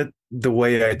doing it the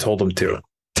way I told them to.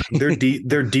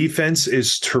 Their defense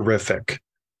is terrific.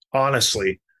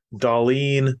 Honestly,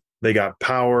 Dahlin, they got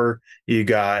Power. You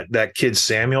got that kid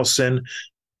Samuelson.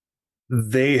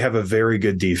 They have a very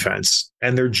good defense,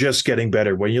 and they're just getting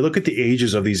better. When you look at the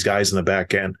ages of these guys in the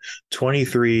back end,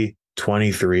 23,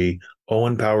 23,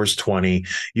 Owen Power's 20,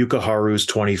 Yuka Haru's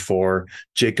 24,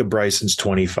 Jacob Bryson's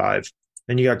 25.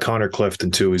 And you got Connor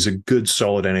Clifton, too. He's a good,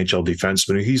 solid NHL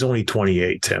defenseman. He's only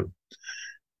 28, Tim.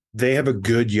 They have a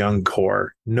good young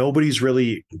core. Nobody's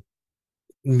really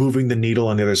moving the needle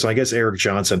on the other side. I guess Eric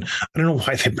Johnson. I don't know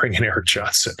why they bring in Eric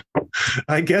Johnson.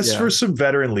 I guess for some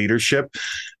veteran leadership.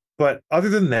 But other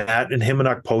than that, and him and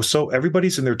Okposo,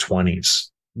 everybody's in their 20s.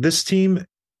 This team,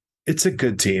 it's a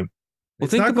good team. Well,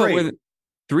 think about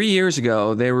 3 years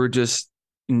ago, they were just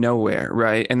nowhere,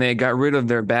 right? And they got rid of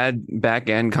their bad back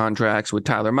end contracts with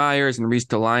Tyler Myers and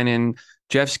Ristolainen.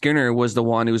 Jeff Skinner was the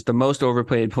one who was the most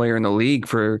overpaid player in the league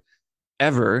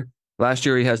forever. Last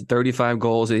year, he has 35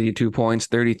 goals, 82 points,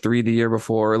 33 the year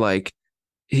before. Like,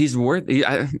 he's worth.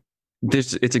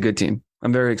 It's a good team.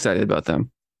 I'm very excited about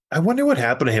them. I wonder what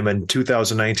happened to him in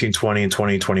 2019, 20, and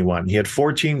 2021. He had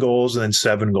 14 goals and then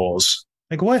 7 goals.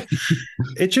 Like, what?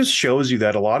 It just shows you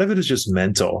that a lot of it is just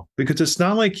mental, because it's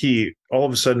not like he all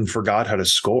of a sudden forgot how to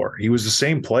score. He was the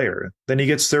same player. Then he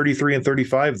gets 33 and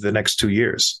 35 the next 2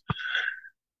 years.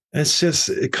 And it's just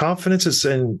confidence.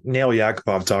 And Nail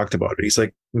Yakupov talked about it. He's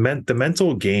like, the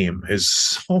mental game is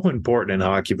so important in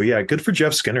hockey. But yeah, good for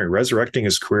Jeff Skinner, resurrecting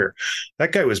his career.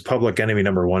 That guy was public enemy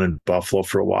number 1 in Buffalo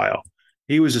for a while.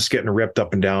 He was just getting ripped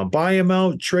up and down. Buy him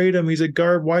out, trade him. He's a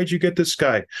guard. Why'd you get this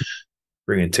guy?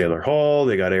 Bring in Taylor Hall.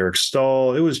 They got Eric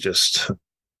Stahl. It was just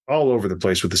all over the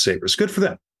place with the Sabres. Good for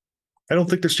them. I don't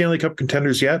think they're Stanley Cup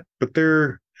contenders yet, but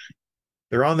they're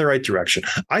on the right direction.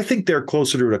 I think they're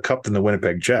closer to a cup than the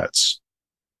Winnipeg Jets.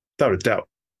 Without a doubt.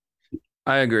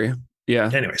 I agree. Yeah.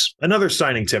 Anyways, another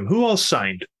signing, Tim. Who else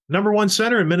signed? Number 1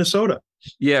 center in Minnesota.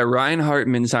 Yeah, Ryan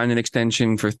Hartman signed an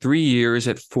extension for 3 years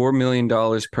at $4 million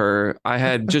per. I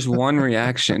had just one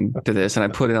reaction to this, and I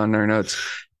put it on our notes.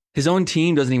 His own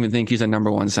team doesn't even think he's a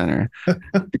number 1 center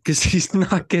because he's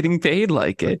not getting paid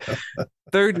like it.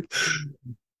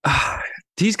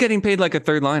 He's getting paid like a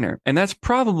third liner, and that's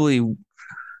probably.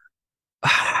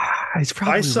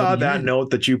 I saw that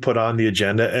note that you put on the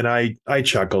agenda, and I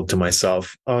chuckled to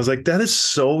myself. I was like, that is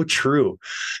so true.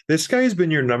 This guy has been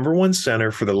your number 1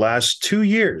 center for the last 2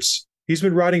 years. He's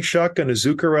been riding shotgun to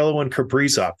Zuccarello and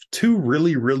Kaprizov, 2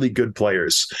 really, really good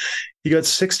players. He got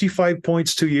 65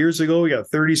 points 2 years ago. He got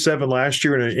 37 last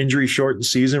year in an injury-shortened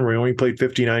season where he only played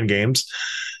 59 games.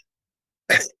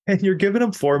 And you're giving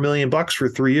him $4 million for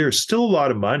 3 years. Still a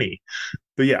lot of money.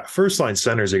 But yeah, first-line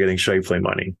centers are getting Scheifele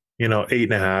money.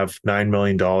 $8.5, $9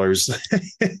 million.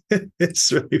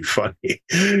 It's really funny.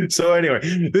 So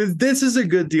anyway, this is a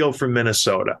good deal for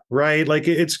Minnesota, right? Like,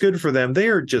 it's good for them. They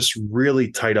are just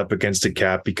really tight up against the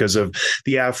cap because of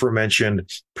the aforementioned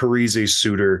Parise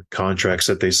Suter contracts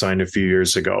that they signed a few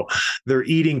years ago. They're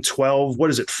eating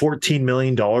 $14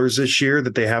 million this year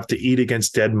that they have to eat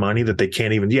against dead money that they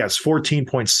can't even,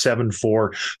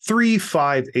 14.74,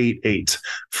 3588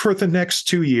 for the next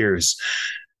 2 years.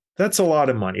 That's a lot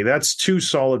of money. That's 2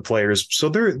 solid players. So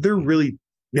they're really,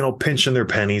 pinching their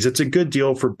pennies. It's a good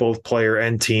deal for both player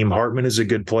and team. Hartman is a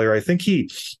good player. I think he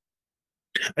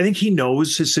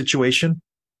knows his situation.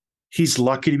 He's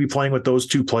lucky to be playing with those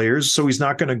 2 players. So he's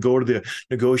not going to go to the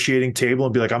negotiating table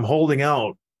and be like, I'm holding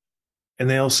out. And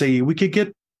they'll say, we could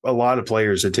get a lot of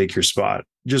players to take your spot.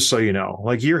 Just so you know,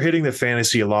 like, you're hitting the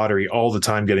fantasy lottery all the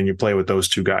time getting you play with those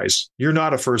 2 guys. You're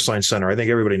not a first line center. I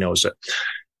think everybody knows it.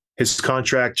 His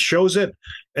contract shows it.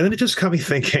 And then it just got me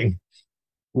thinking,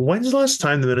 when's the last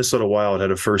time the Minnesota Wild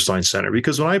had a first-line center?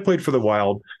 Because when I played for the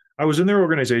Wild, I was in their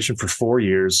organization for 4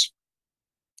 years.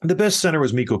 The best center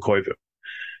was Mikko Koivu.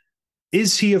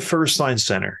 Is he a first-line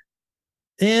center?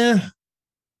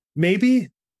 Maybe.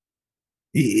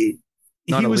 He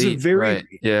was elite, right?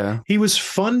 Yeah. He was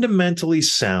fundamentally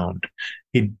sound.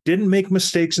 He didn't make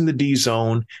mistakes in the D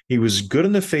zone. He was good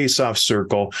in the face-off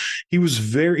circle. He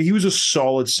was a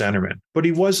solid centerman, but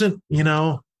he wasn't,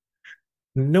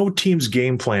 no team's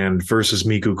game plan versus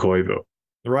Mikko Koivu,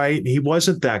 right? He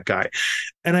wasn't that guy.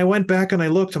 And I went back and I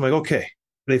looked, I'm like, okay,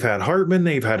 they've had Hartman.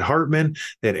 They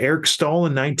had Eric Stahl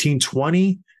in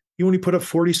 1920. He only put up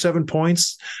 47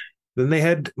 points. Then they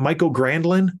had Michael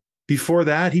Granlund. Before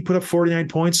that, he put up 49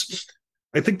 points.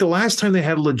 I think the last time they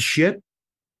had legit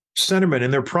centerman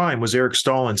in their prime was Eric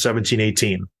Stahl in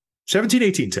 17-18.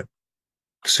 17-18, Tim.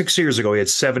 6 years ago, he had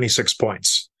 76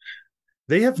 points.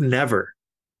 They have never,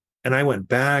 and I went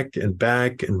back and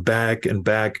back and back and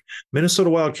back. Minnesota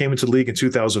Wild came into the league in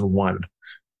 2001.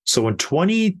 So in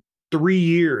 23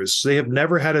 years, they have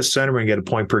never had a centerman get a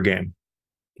point per game.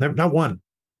 Not one.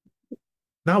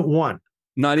 Not one.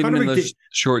 Not even in the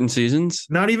shortened seasons?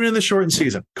 Not even in the shortened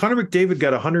season. Connor McDavid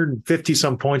got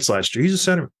 150-some points last year. He's a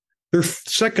center. Their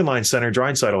second-line center,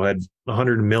 Draisaitl, had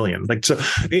 100 million. So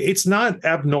it's not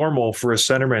abnormal for a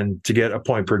centerman to get a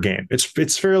point per game.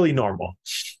 It's fairly normal.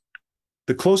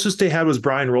 The closest they had was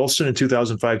Brian Rolston in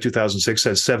 2005-2006,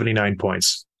 had 79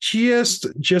 points. Just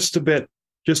a bit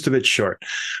Just a bit short.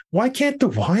 Why can't the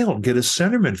Wild get a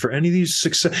centerman for any of these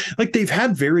success? Like, they've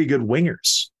had very good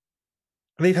wingers.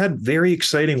 They've had very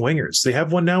exciting wingers. They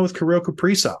have one now with Kirill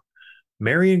Kaprizov,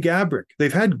 Marian Gaborik.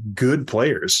 They've had good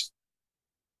players.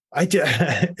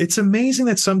 It's amazing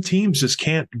that some teams just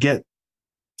can't get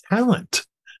talent,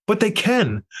 but they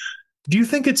can. Do you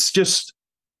think it's just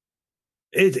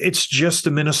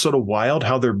the Minnesota Wild,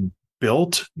 how they're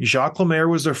built? Jacques Lemaire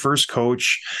was their first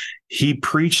coach. He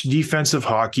preached defensive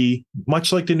hockey,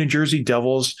 much like the New Jersey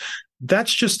Devils.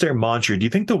 That's just their mantra. Do you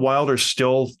think the Wild are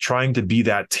still trying to be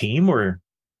that team, or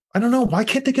I don't know? Why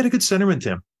can't they get a good centerman,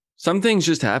 Tim? Some things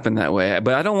just happen that way,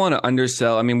 but I don't want to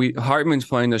undersell. I mean, Hartman's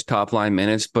playing those top line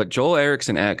minutes, but Joel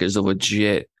Eriksson Ek is a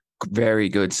legit, very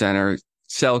good center.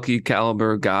 Selke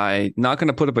caliber guy, not going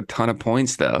to put up a ton of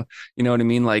points though. You know what I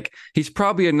mean? Like, he's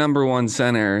probably a number one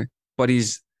center, but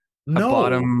he's a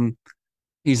bottom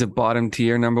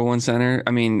tier number one center.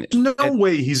 I mean, no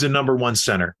way he's a number one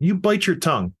center. You bite your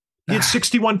tongue. He had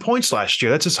 61 points last year.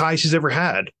 That's as high as he's ever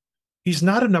had. He's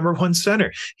not a number one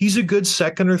center. He's a good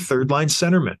second or third line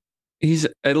centerman. He's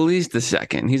at least a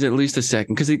second.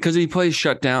 Because he plays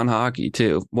shutdown hockey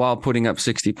too while putting up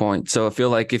 60 points. So I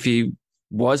feel like if he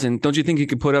wasn't, don't you think he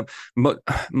could put up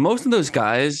most of those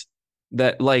guys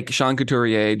that, like Sean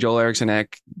Couturier, Joel Eriksson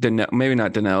Ek, maybe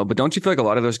not Danault, but don't you feel like a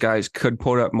lot of those guys could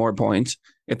put up more points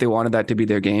if they wanted that to be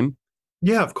their game?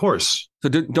 Yeah, of course. So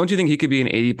don't you think he could be an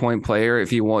 80-point player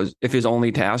if his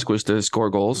only task was to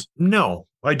score goals? No,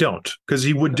 I don't, because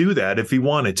he would do that if he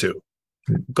wanted to.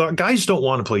 Guys don't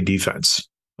want to play defense.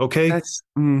 Okay.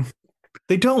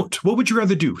 They don't. What would you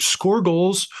rather do? Score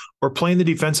goals or play in the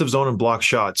defensive zone and block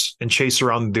shots and chase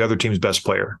around the other team's best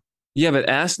player? Yeah, but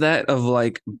ask that of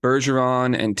like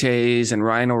Bergeron and Taves and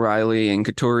Ryan O'Reilly and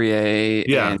Couturier.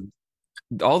 Yeah. And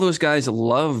all those guys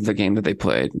love the game that they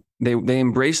played. They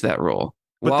embraced that role.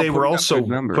 But they were also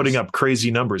putting up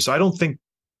crazy numbers. I don't think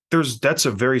that's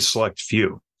a very select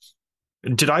few.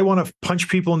 Did I want to punch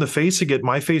people in the face to get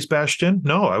my face bashed in?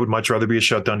 No, I would much rather be a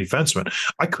shutdown defenseman.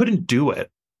 I couldn't do it.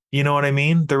 You know what I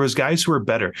mean? There was guys who were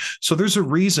better. So there's a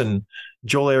reason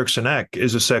Joel Eriksson Ek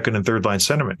is a second and third line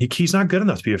centerman. He's not good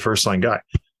enough to be a first line guy.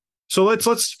 So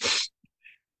let's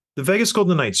the Vegas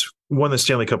Golden Knights won the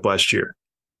Stanley Cup last year.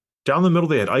 Down the middle,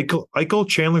 they had Eichel,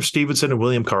 Chandler Stevenson, and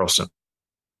William Karlsson.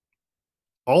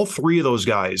 All three of those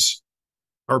guys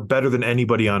are better than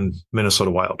anybody on Minnesota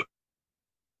Wild.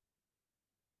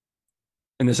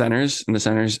 In the centers.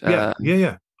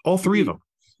 Yeah. All three of them.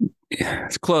 Yeah,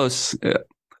 it's close.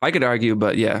 I could argue,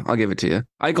 but yeah, I'll give it to you.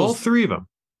 All three of them.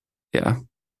 Yeah.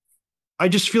 I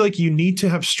just feel like you need to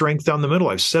have strength down the middle.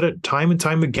 I've said it time and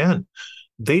time again.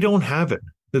 They don't have it.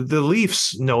 The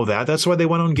Leafs know that. That's why they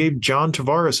went and gave John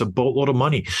Tavares a boatload of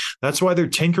money. That's why they're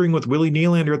tinkering with Willie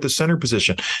Nylander at the center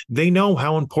position. They know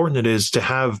how important it is to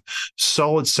have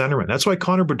solid centermen. That's why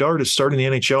Connor Bedard is starting the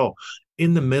NHL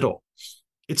in the middle.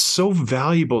 It's so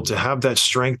valuable to have that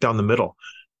strength down the middle.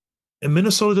 And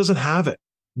Minnesota doesn't have it.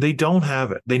 They don't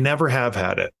have it. They never have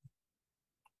had it.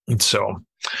 And so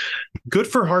good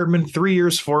for Hartman, 3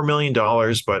 years, $4 million.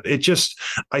 But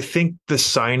I think the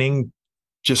signing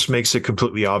just makes it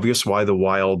completely obvious why the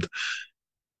Wild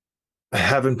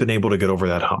haven't been able to get over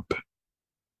that hump.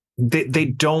 They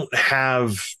don't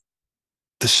have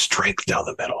the strength down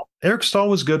the middle. Eric Stahl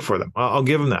was good for them. I'll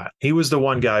give him that. He was the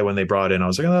one guy when they brought in. I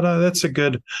was like, oh, that's a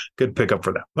good pickup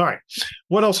for them. All right.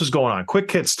 What else is going on?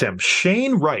 Quick hits, Tim.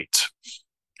 Shane Wright.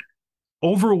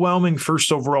 Overwhelming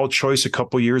first overall choice a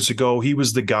couple years ago. He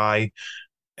was the guy.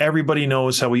 Everybody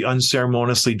knows how he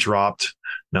unceremoniously dropped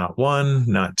not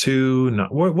one, not two,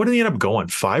 what did he end up going?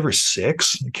 5 or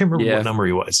 6? I can't remember what number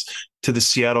he was to the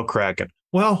Seattle Kraken.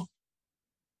 Well,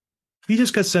 he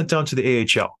just got sent down to the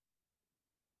AHL.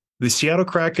 The Seattle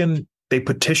Kraken, they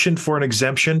petitioned for an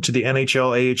exemption to the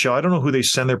NHL, AHL. I don't know who they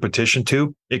sent their petition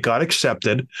to. It got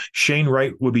accepted. Shane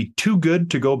Wright would be too good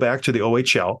to go back to the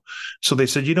OHL. So they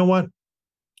said, you know what?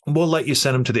 We'll let you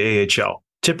send him to the AHL.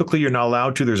 Typically, you're not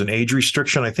allowed to. There's an age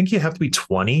restriction. I think you have to be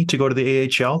 20 to go to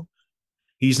the AHL.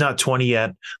 He's not 20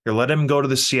 yet. They let him go to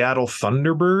the Seattle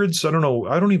Thunderbirds. I don't know.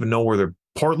 I don't even know where they're.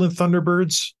 Portland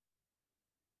Thunderbirds.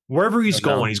 Wherever he's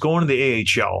going, he's going to the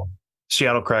AHL.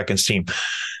 Seattle Kraken's team.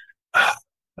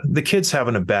 The kid's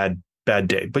having a bad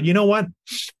day. But you know what?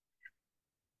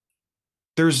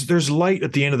 There's light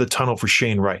at the end of the tunnel for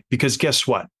Shane Wright, because guess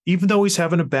what? Even though he's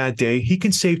having a bad day, he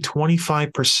can save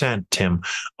 25%, Tim,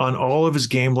 on all of his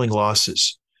gambling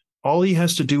losses. All he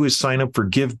has to do is sign up for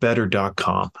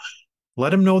givebetter.com.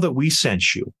 Let him know that we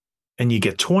sent you, and you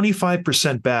get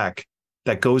 25% back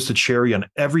that goes to charity on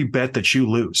every bet that you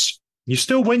lose. You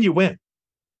still win, you win.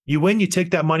 You win, you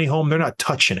take that money home. They're not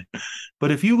touching it.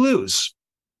 But if you lose,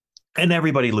 And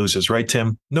everybody loses, right,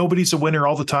 Tim? Nobody's a winner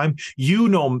all the time. You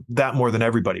know that more than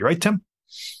everybody, right, Tim?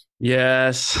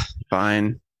 Yes,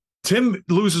 fine. Tim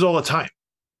loses all the time.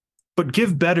 But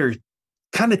Give Better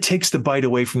kind of takes the bite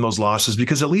away from those losses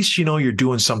because at least you know you're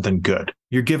doing something good.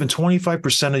 You're giving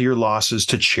 25% of your losses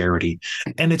to charity.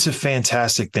 And it's a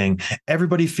fantastic thing.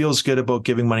 Everybody feels good about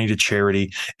giving money to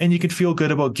charity. And you can feel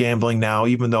good about gambling now,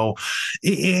 even though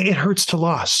it hurts to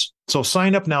lose. So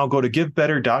sign up now. Go to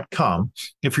givebetter.com.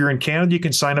 If you're in Canada, you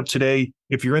can sign up today.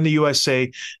 If you're in the USA,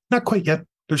 not quite yet.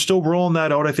 They're still rolling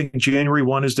that out. I think January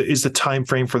 1 is the time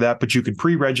frame for that, but you can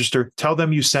pre-register. Tell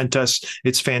them you sent us.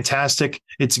 It's fantastic.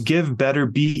 It's Give Better,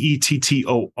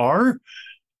 BETTOR.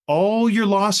 All your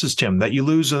losses, Tim, that you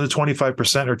lose on the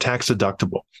 25% are tax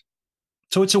deductible.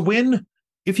 So it's a win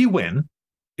if you win.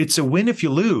 It's a win if you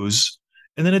lose.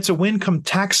 And then it's a win come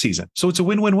tax season. So it's a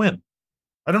win-win-win.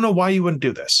 I don't know why you wouldn't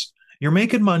do this. You're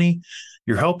making money.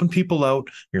 You're helping people out.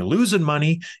 You're losing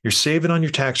money. You're saving on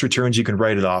your tax returns. You can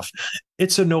write it off.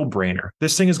 It's a no-brainer.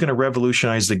 This thing is going to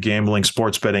revolutionize the gambling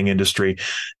sports betting industry.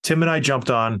 Tim and I jumped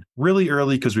on really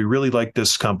early because we really like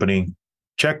this company.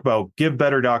 Check out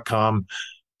givebetter.com.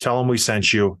 Tell them we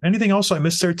sent you. Anything else I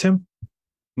missed there, Tim?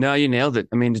 No, you nailed it.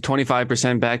 I mean, the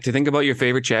 25% back to think about your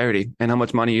favorite charity and how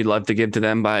much money you'd love to give to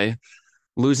them by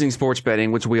losing sports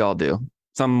betting, which we all do.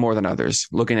 Some more than others,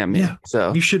 looking at me. Yeah.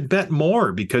 So you should bet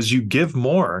more because you give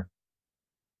more.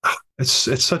 It's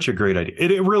such a great idea.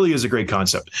 It really is a great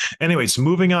concept. Anyways,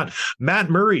 moving on. Matt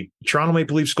Murray, Toronto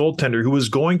Maple Leafs goaltender, who was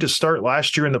going to start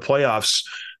last year in the playoffs,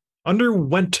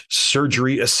 underwent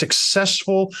surgery, a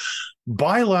successful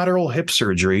bilateral hip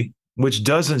surgery, which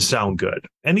doesn't sound good.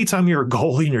 Anytime you're a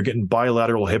goalie and you're getting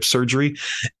bilateral hip surgery,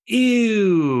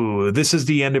 ew, this is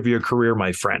the end of your career,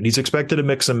 my friend. He's expected to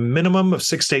miss a minimum of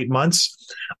 6 to 8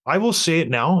 months. I will say it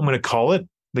now. I'm going to call it.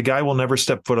 The guy will never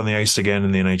step foot on the ice again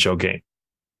in the NHL game.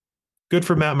 Good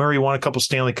for Matt Murray. Won a couple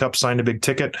Stanley Cups, signed a big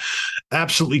ticket,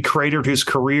 absolutely cratered his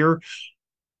career.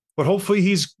 But hopefully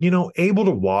he's, able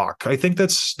to walk. I think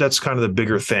that's kind of the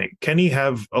bigger thing. Can he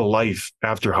have a life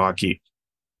after hockey?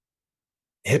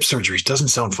 Hip surgeries doesn't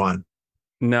sound fun.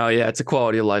 No, yeah, it's a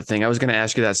quality of life thing. I was going to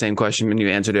ask you that same question and you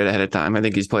answered it ahead of time. I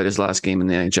think he's played his last game in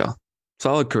the NHL.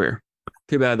 Solid career.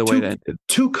 Too bad the way it ended.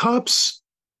 2 cups,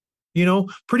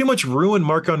 pretty much ruined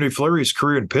Marc-Andre Fleury's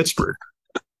career in Pittsburgh.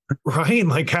 Right?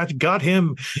 Like, got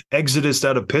him exodus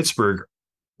out of Pittsburgh.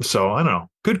 So, I don't know.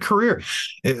 Good career.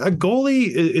 A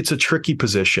goalie, it's a tricky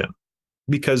position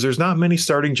because there's not many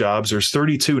starting jobs. There's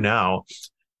 32 now.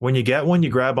 When you get one, you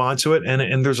grab onto it.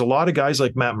 And there's a lot of guys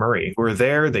like Matt Murray who are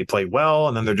there, they play well,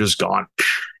 and then they're just gone.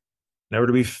 Never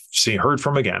to be heard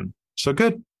from again. So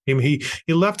good. He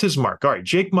left his mark. All right,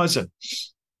 Jake Muzzin.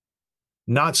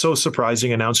 Not so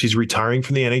surprising, announced he's retiring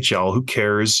from the NHL. Who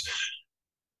cares?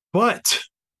 But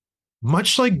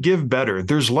much like Give Better,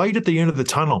 there's light at the end of the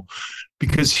tunnel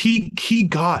because he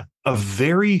got a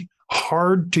very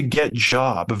hard to get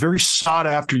job, a very sought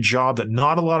after job that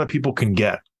not a lot of people can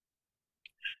get.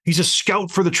 He's a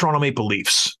scout for the Toronto Maple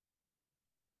Leafs.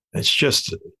 It's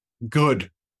just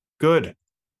good.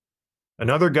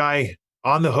 Another guy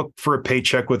on the hook for a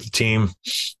paycheck with the team.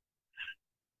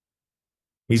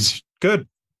 He's good.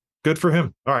 Good for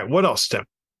him. All right. What else, Tim?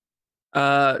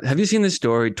 Have you seen this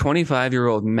story?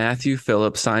 25-year-old Matthew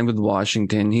Phillips signed with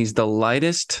Washington. He's the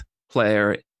lightest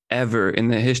player ever in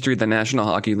the history of the National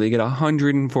Hockey League at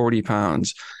 140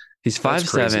 pounds. He's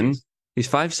 5'7". He's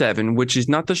 5'7", which is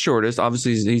not the shortest.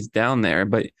 Obviously, he's down there.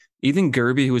 But Ethan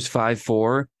Gerby, who was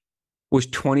 5'4", was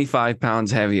 25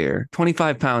 pounds heavier.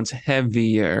 25 pounds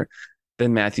heavier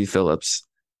than Matthew Phillips.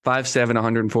 5'7",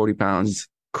 140 pounds.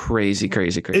 Crazy.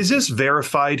 Is this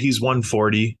verified he's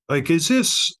 140? Like, is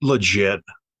this legit?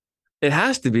 It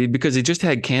has to be because he just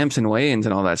had camps and weigh-ins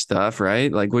and all that stuff,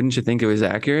 right? Like, wouldn't you think it was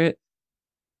accurate?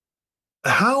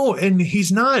 How? And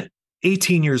he's not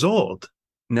 18 years old.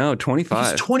 No,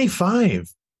 25. He's 25.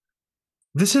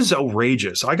 This is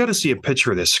outrageous. I got to see a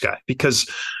picture of this guy because,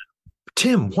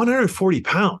 Tim, 140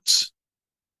 pounds.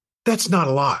 That's not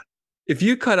a lot. If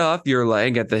you cut off your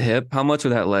leg at the hip, how much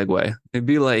would that leg weigh? It'd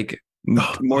be like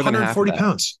more than 140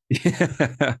 pounds.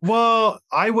 Yeah. Well,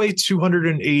 I weigh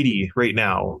 280 right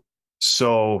now.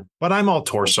 So, but I'm all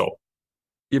torso.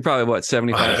 You're probably what,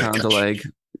 75 pounds a leg?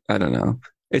 I don't know.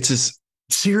 It's just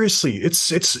seriously,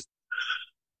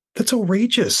 that's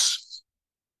outrageous.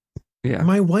 Yeah.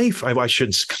 My wife, I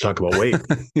shouldn't talk about weight.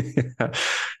 Yeah.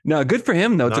 No, good for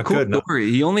him though. It's a cool story.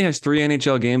 No. He only has 3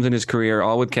 NHL games in his career,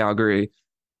 all with Calgary.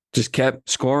 Just kept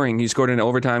scoring. He scored an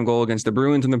overtime goal against the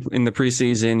Bruins in the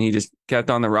preseason. He just kept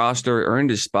on the roster, earned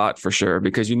his spot for sure.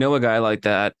 Because a guy like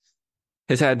that,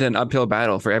 has had an uphill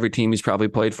battle for every team he's probably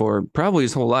played for, probably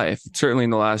his whole life, certainly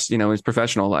in the last, his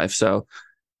professional life. So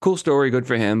cool story, good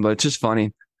for him, but it's just funny.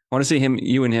 I want to see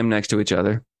you and him next to each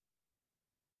other.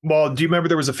 Well, do you remember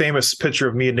there was a famous picture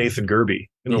of me and Nathan Gerbe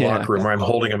in the locker room where I'm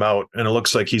holding him out and it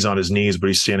looks like he's on his knees, but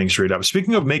he's standing straight up.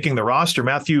 Speaking of making the roster,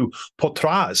 Matthew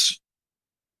Poitras.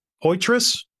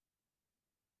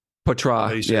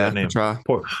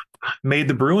 Made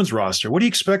the Bruins roster. What do you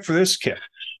expect for this kid?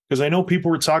 Because I know people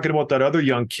were talking about that other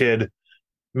young kid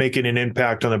making an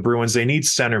impact on the Bruins. They need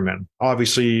centermen.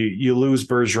 Obviously, you lose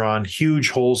Bergeron,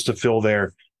 huge holes to fill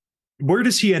there. Where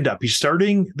does he end up? He's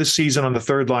starting the season on the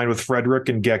third line with Frederick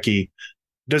and Gecki.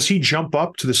 Does he jump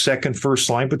up to the second, first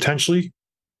line potentially?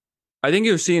 I think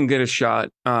you'll see him get a shot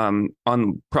on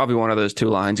probably one of those two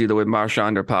lines, either with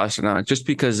Marchand or Pastrnak, just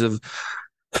because of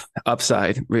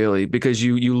upside, really, because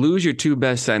you lose your two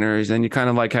best centers and you kind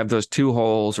of like have those two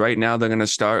holes. Right now, they're going to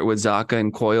start with Zacha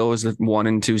and Coyle as the 1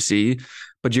 and 2C,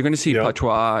 but you're going to see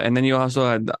Patois, and then you also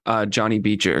had Johnny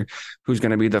Beecher, who's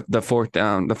going to be the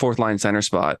fourth line center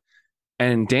spot.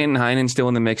 And Danton Heinen's still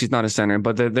in the mix. He's not a center,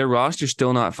 but their roster's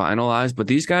still not finalized. But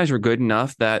these guys were good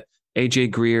enough that AJ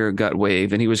Greer got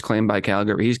waived and he was claimed by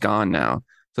Calgary. He's gone now.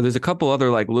 So there's a couple other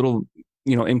like little,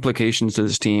 implications to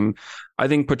this team. I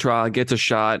think Petra gets a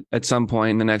shot at some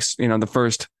point in the next, the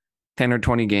first 10 or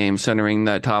 20 games centering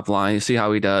that top line. You see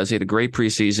how he does. He had a great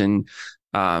preseason.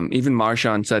 Even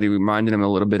Marchand said he reminded him a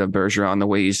little bit of Bergeron, the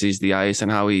way he sees the ice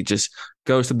and how he just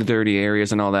goes to the dirty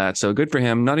areas and all that. So good for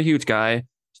him. Not a huge guy.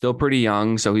 Still pretty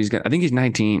young, so I think he's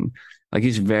 19. Like,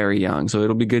 he's very young, so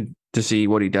it'll be good to see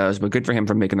what he does, but good for him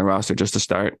for making the roster just to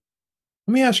start.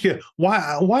 Let me ask you,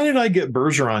 why did I get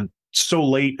Bergeron so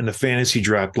late in the fantasy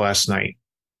draft last night?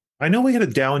 I know we had a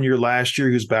down year last year.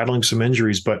 He was battling some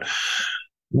injuries, but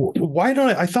why don't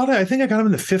I think I got him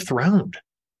in the 5th round.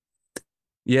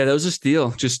 Yeah, that was a steal.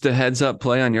 Just a heads up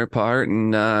play on your part.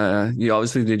 And you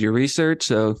obviously did your research.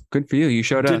 So good for you. You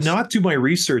showed us. Did not do my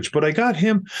research, but I got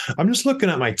him. I'm just looking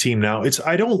at my team now.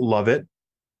 I don't love it.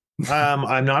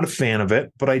 I'm not a fan of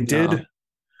it, but I did. No.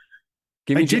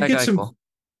 Give me Jack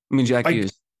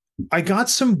Hughes. I got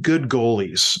some good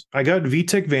goalies. I got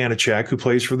Vitek Vanacek, who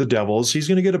plays for the Devils. He's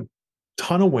going to get a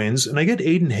ton of wins. And I get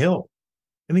Aiden Hill.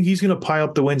 I think he's going to pile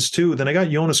up the wins too. Then I got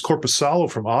Jonas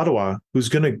Corposalo from Ottawa, who's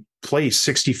going to play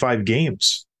 65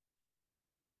 games.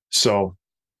 So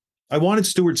I wanted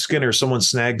Stuart Skinner. Someone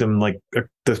snagged him like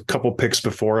the couple picks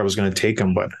before I was going to take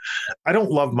him, but I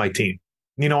don't love my team.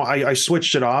 I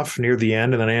switched it off near the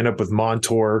end, and then I ended up with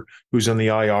Montour, who's on the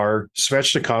IR.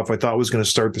 Svechnikov, I thought was going to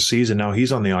start the season. Now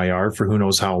he's on the IR for who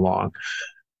knows how long.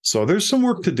 So there's some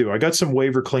work to do. I got some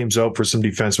waiver claims out for some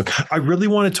defensemen. I really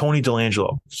wanted Tony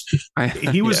Delangelo.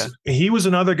 He was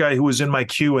another guy who was in my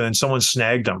queue, and then someone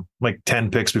snagged him like 10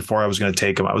 picks before I was going to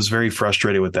take him. I was very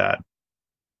frustrated with that.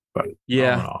 But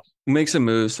yeah, make some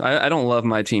moves. I don't love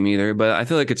my team either, but I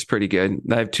feel like it's pretty good.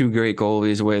 I have two great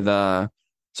goalies with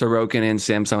Sorokin and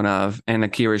Samsonov, and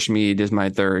Akira Schmid is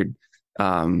my third.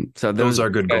 So those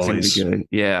are good goalies. Good.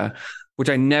 Yeah. Which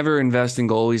I never invest in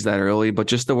goalies that early, but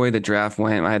just the way the draft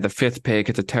went, I had the 5th pick.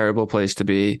 It's a terrible place to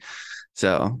be.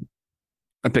 So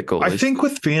I pick goalies. I think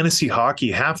with fantasy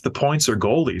hockey, half the points are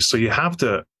goalies. So you have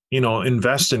to,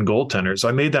 invest in goaltenders.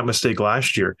 I made that mistake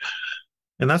last year.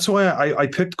 And that's why I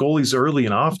picked goalies early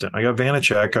and often. I got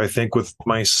Vanacek, I think, with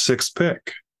my 6th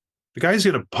pick. The guy's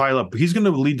going to pile up. He's going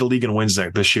to lead the league in wins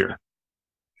this year.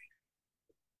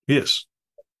 He is.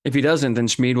 If he doesn't, then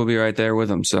Schmid will be right there with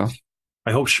him. So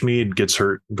I hope Schmid gets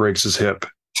hurt, breaks his hip.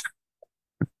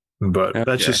 But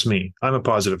that's just me. I'm a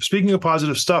positive. Speaking of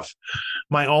positive stuff,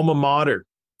 my alma mater.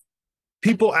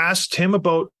 People asked him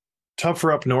about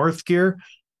Tougher Up North gear.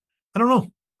 I don't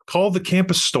know. Call the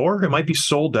campus store. It might be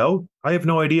sold out. I have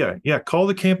no idea. Yeah, call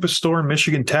the campus store in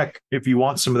Michigan Tech if you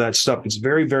want some of that stuff. It's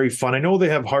very, very fun. I know they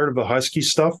have Heart of the Husky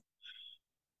stuff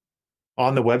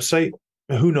on the website.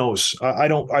 Who knows? I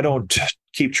don't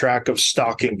keep track of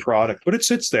stocking product, but it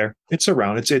sits there. It's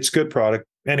around. It's good product.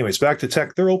 Anyways, back to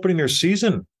Tech. They're opening their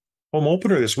season home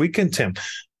opener this weekend, Tim.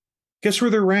 Guess where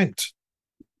they're ranked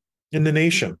in the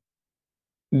nation?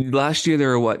 Last year, they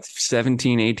were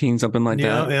 17, 18, something like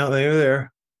that? Yeah, they were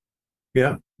there.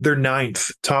 Yeah, they're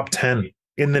 9th, top 10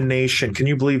 in the nation. Can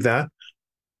you believe that?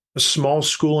 A small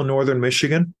school in northern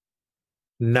Michigan,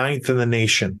 9th in the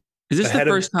nation. Is this the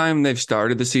first time they've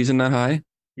started the season that high?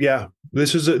 Yeah,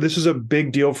 this is a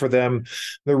big deal for them.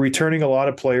 They're returning a lot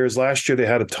of players. Last year, they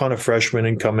had a ton of freshmen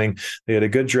incoming. They had a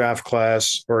good draft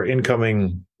class or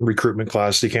incoming recruitment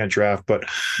class. They can't draft, but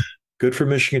good for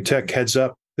Michigan Tech. Heads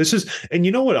up. And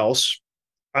you know what else?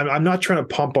 I'm not trying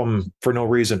to pump them for no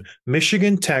reason.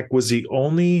 Michigan Tech was the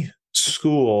only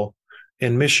school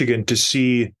in Michigan to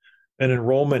see an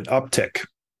enrollment uptick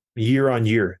year on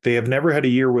year. They have never had a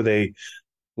year where they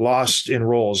lost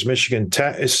enrolls. Michigan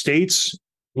State's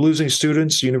losing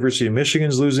students. University of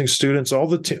Michigan's losing students. All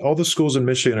the schools in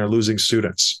Michigan are losing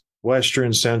students.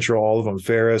 Western, Central, all of them.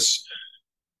 Ferris.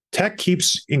 Tech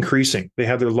keeps increasing. They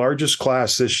have their largest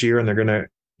class this year, and they're going to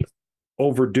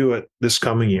overdo it this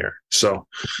coming year. So,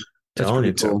 telling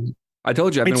you cool. I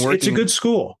told you, it's a good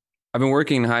school. I've been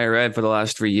working in higher ed for the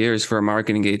last 3 years for a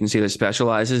marketing agency that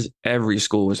specializes. Every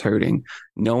school is hurting.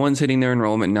 No one's hitting their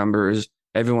enrollment numbers.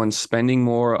 Everyone's spending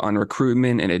more on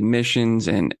recruitment and admissions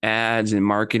and ads and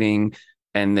marketing,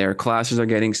 and their classes are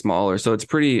getting smaller. So it's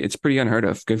pretty unheard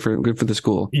of. Good for the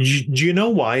school. Do you know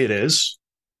why it is?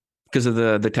 Because of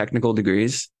the technical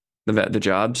degrees, the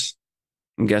jobs,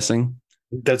 I'm guessing.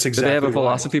 That's exactly. Do they have a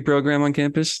philosophy program on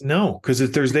campus? No,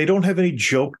 because they don't have any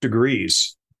joke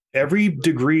degrees. Every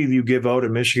degree you give out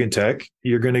at Michigan Tech,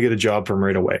 you're going to get a job from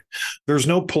right away. There's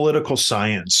no political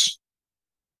science.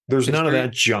 There's none of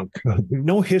that junk.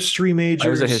 No history majors. I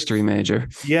was a history major.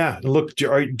 Yeah. Look,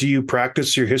 do you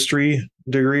practice your history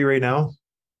degree right now?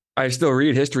 I still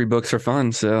read history books for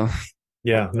fun. So,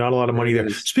 yeah, not a lot of money there.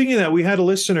 Speaking of that, we had a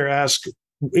listener ask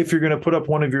if you're going to put up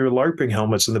one of your LARPing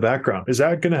helmets in the background. Is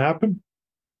that going to happen?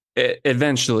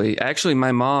 Eventually. Actually,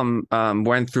 my mom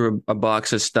went through a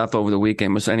box of stuff over the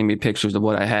weekend, was sending me pictures of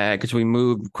what I had because we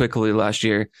moved quickly last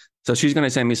year. So she's going to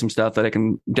send me some stuff that I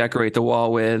can decorate the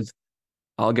wall with.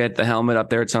 I'll get the helmet up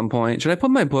there at some point. Should I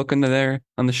put my book into there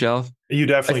on the shelf? You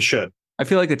definitely should. I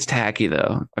feel like it's tacky,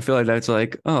 though. I feel like that's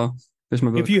like, oh, there's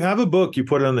my book. If you have a book, you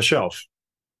put it on the shelf.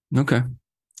 Okay.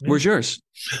 Yeah. Where's yours?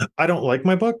 I don't like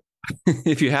my book.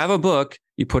 If you have a book,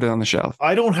 you put it on the shelf.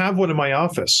 I don't have one in my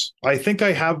office. I think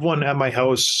I have one at my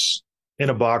house in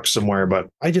a box somewhere, but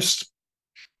I just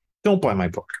don't buy my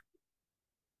book.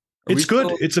 It's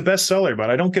good. It's a bestseller,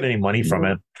 but I don't get any money from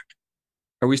it.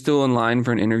 Are we still in line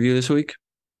for an interview this week?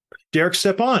 Derek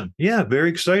Stepan. Yeah, very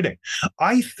exciting.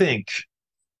 I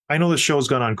know the show's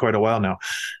gone on quite a while now.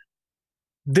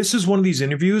 This is one of these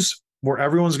interviews where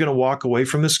everyone's going to walk away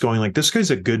from this going like, this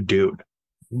guy's a good dude.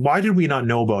 Why did we not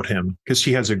know about him? Because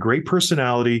he has a great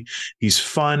personality. He's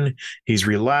fun. He's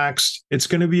relaxed. It's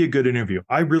going to be a good interview.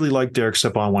 I really liked Derek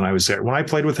Stepan when I was there. When I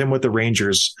played with him with the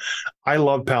Rangers, I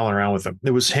loved palling around with him.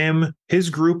 It was him. His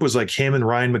group was like him and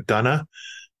Ryan McDonough.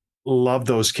 Love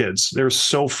those kids. They're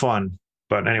so fun.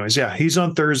 But anyways, yeah, he's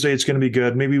on Thursday. It's going to be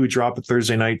good. Maybe we drop it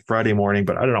Thursday night, Friday morning,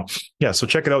 but I don't know. Yeah, so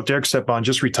check it out. Derek Stepan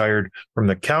just retired from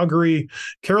the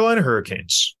Carolina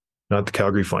Hurricanes, not the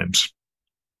Calgary Flames.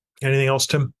 Anything else,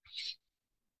 Tim?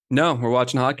 No, we're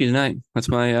watching hockey tonight. That's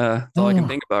all I can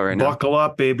think about right now. Buckle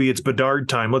up, baby. It's Bedard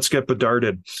time. Let's get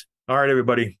Bedarded. All right,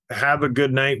 everybody. Have a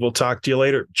good night. We'll talk to you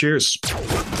later. Cheers.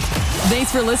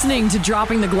 Thanks for listening to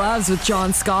Dropping the Gloves with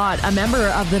John Scott, a member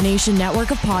of the Nation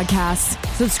Network of Podcasts.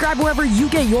 Subscribe wherever you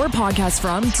get your podcasts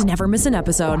from to never miss an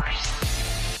episode.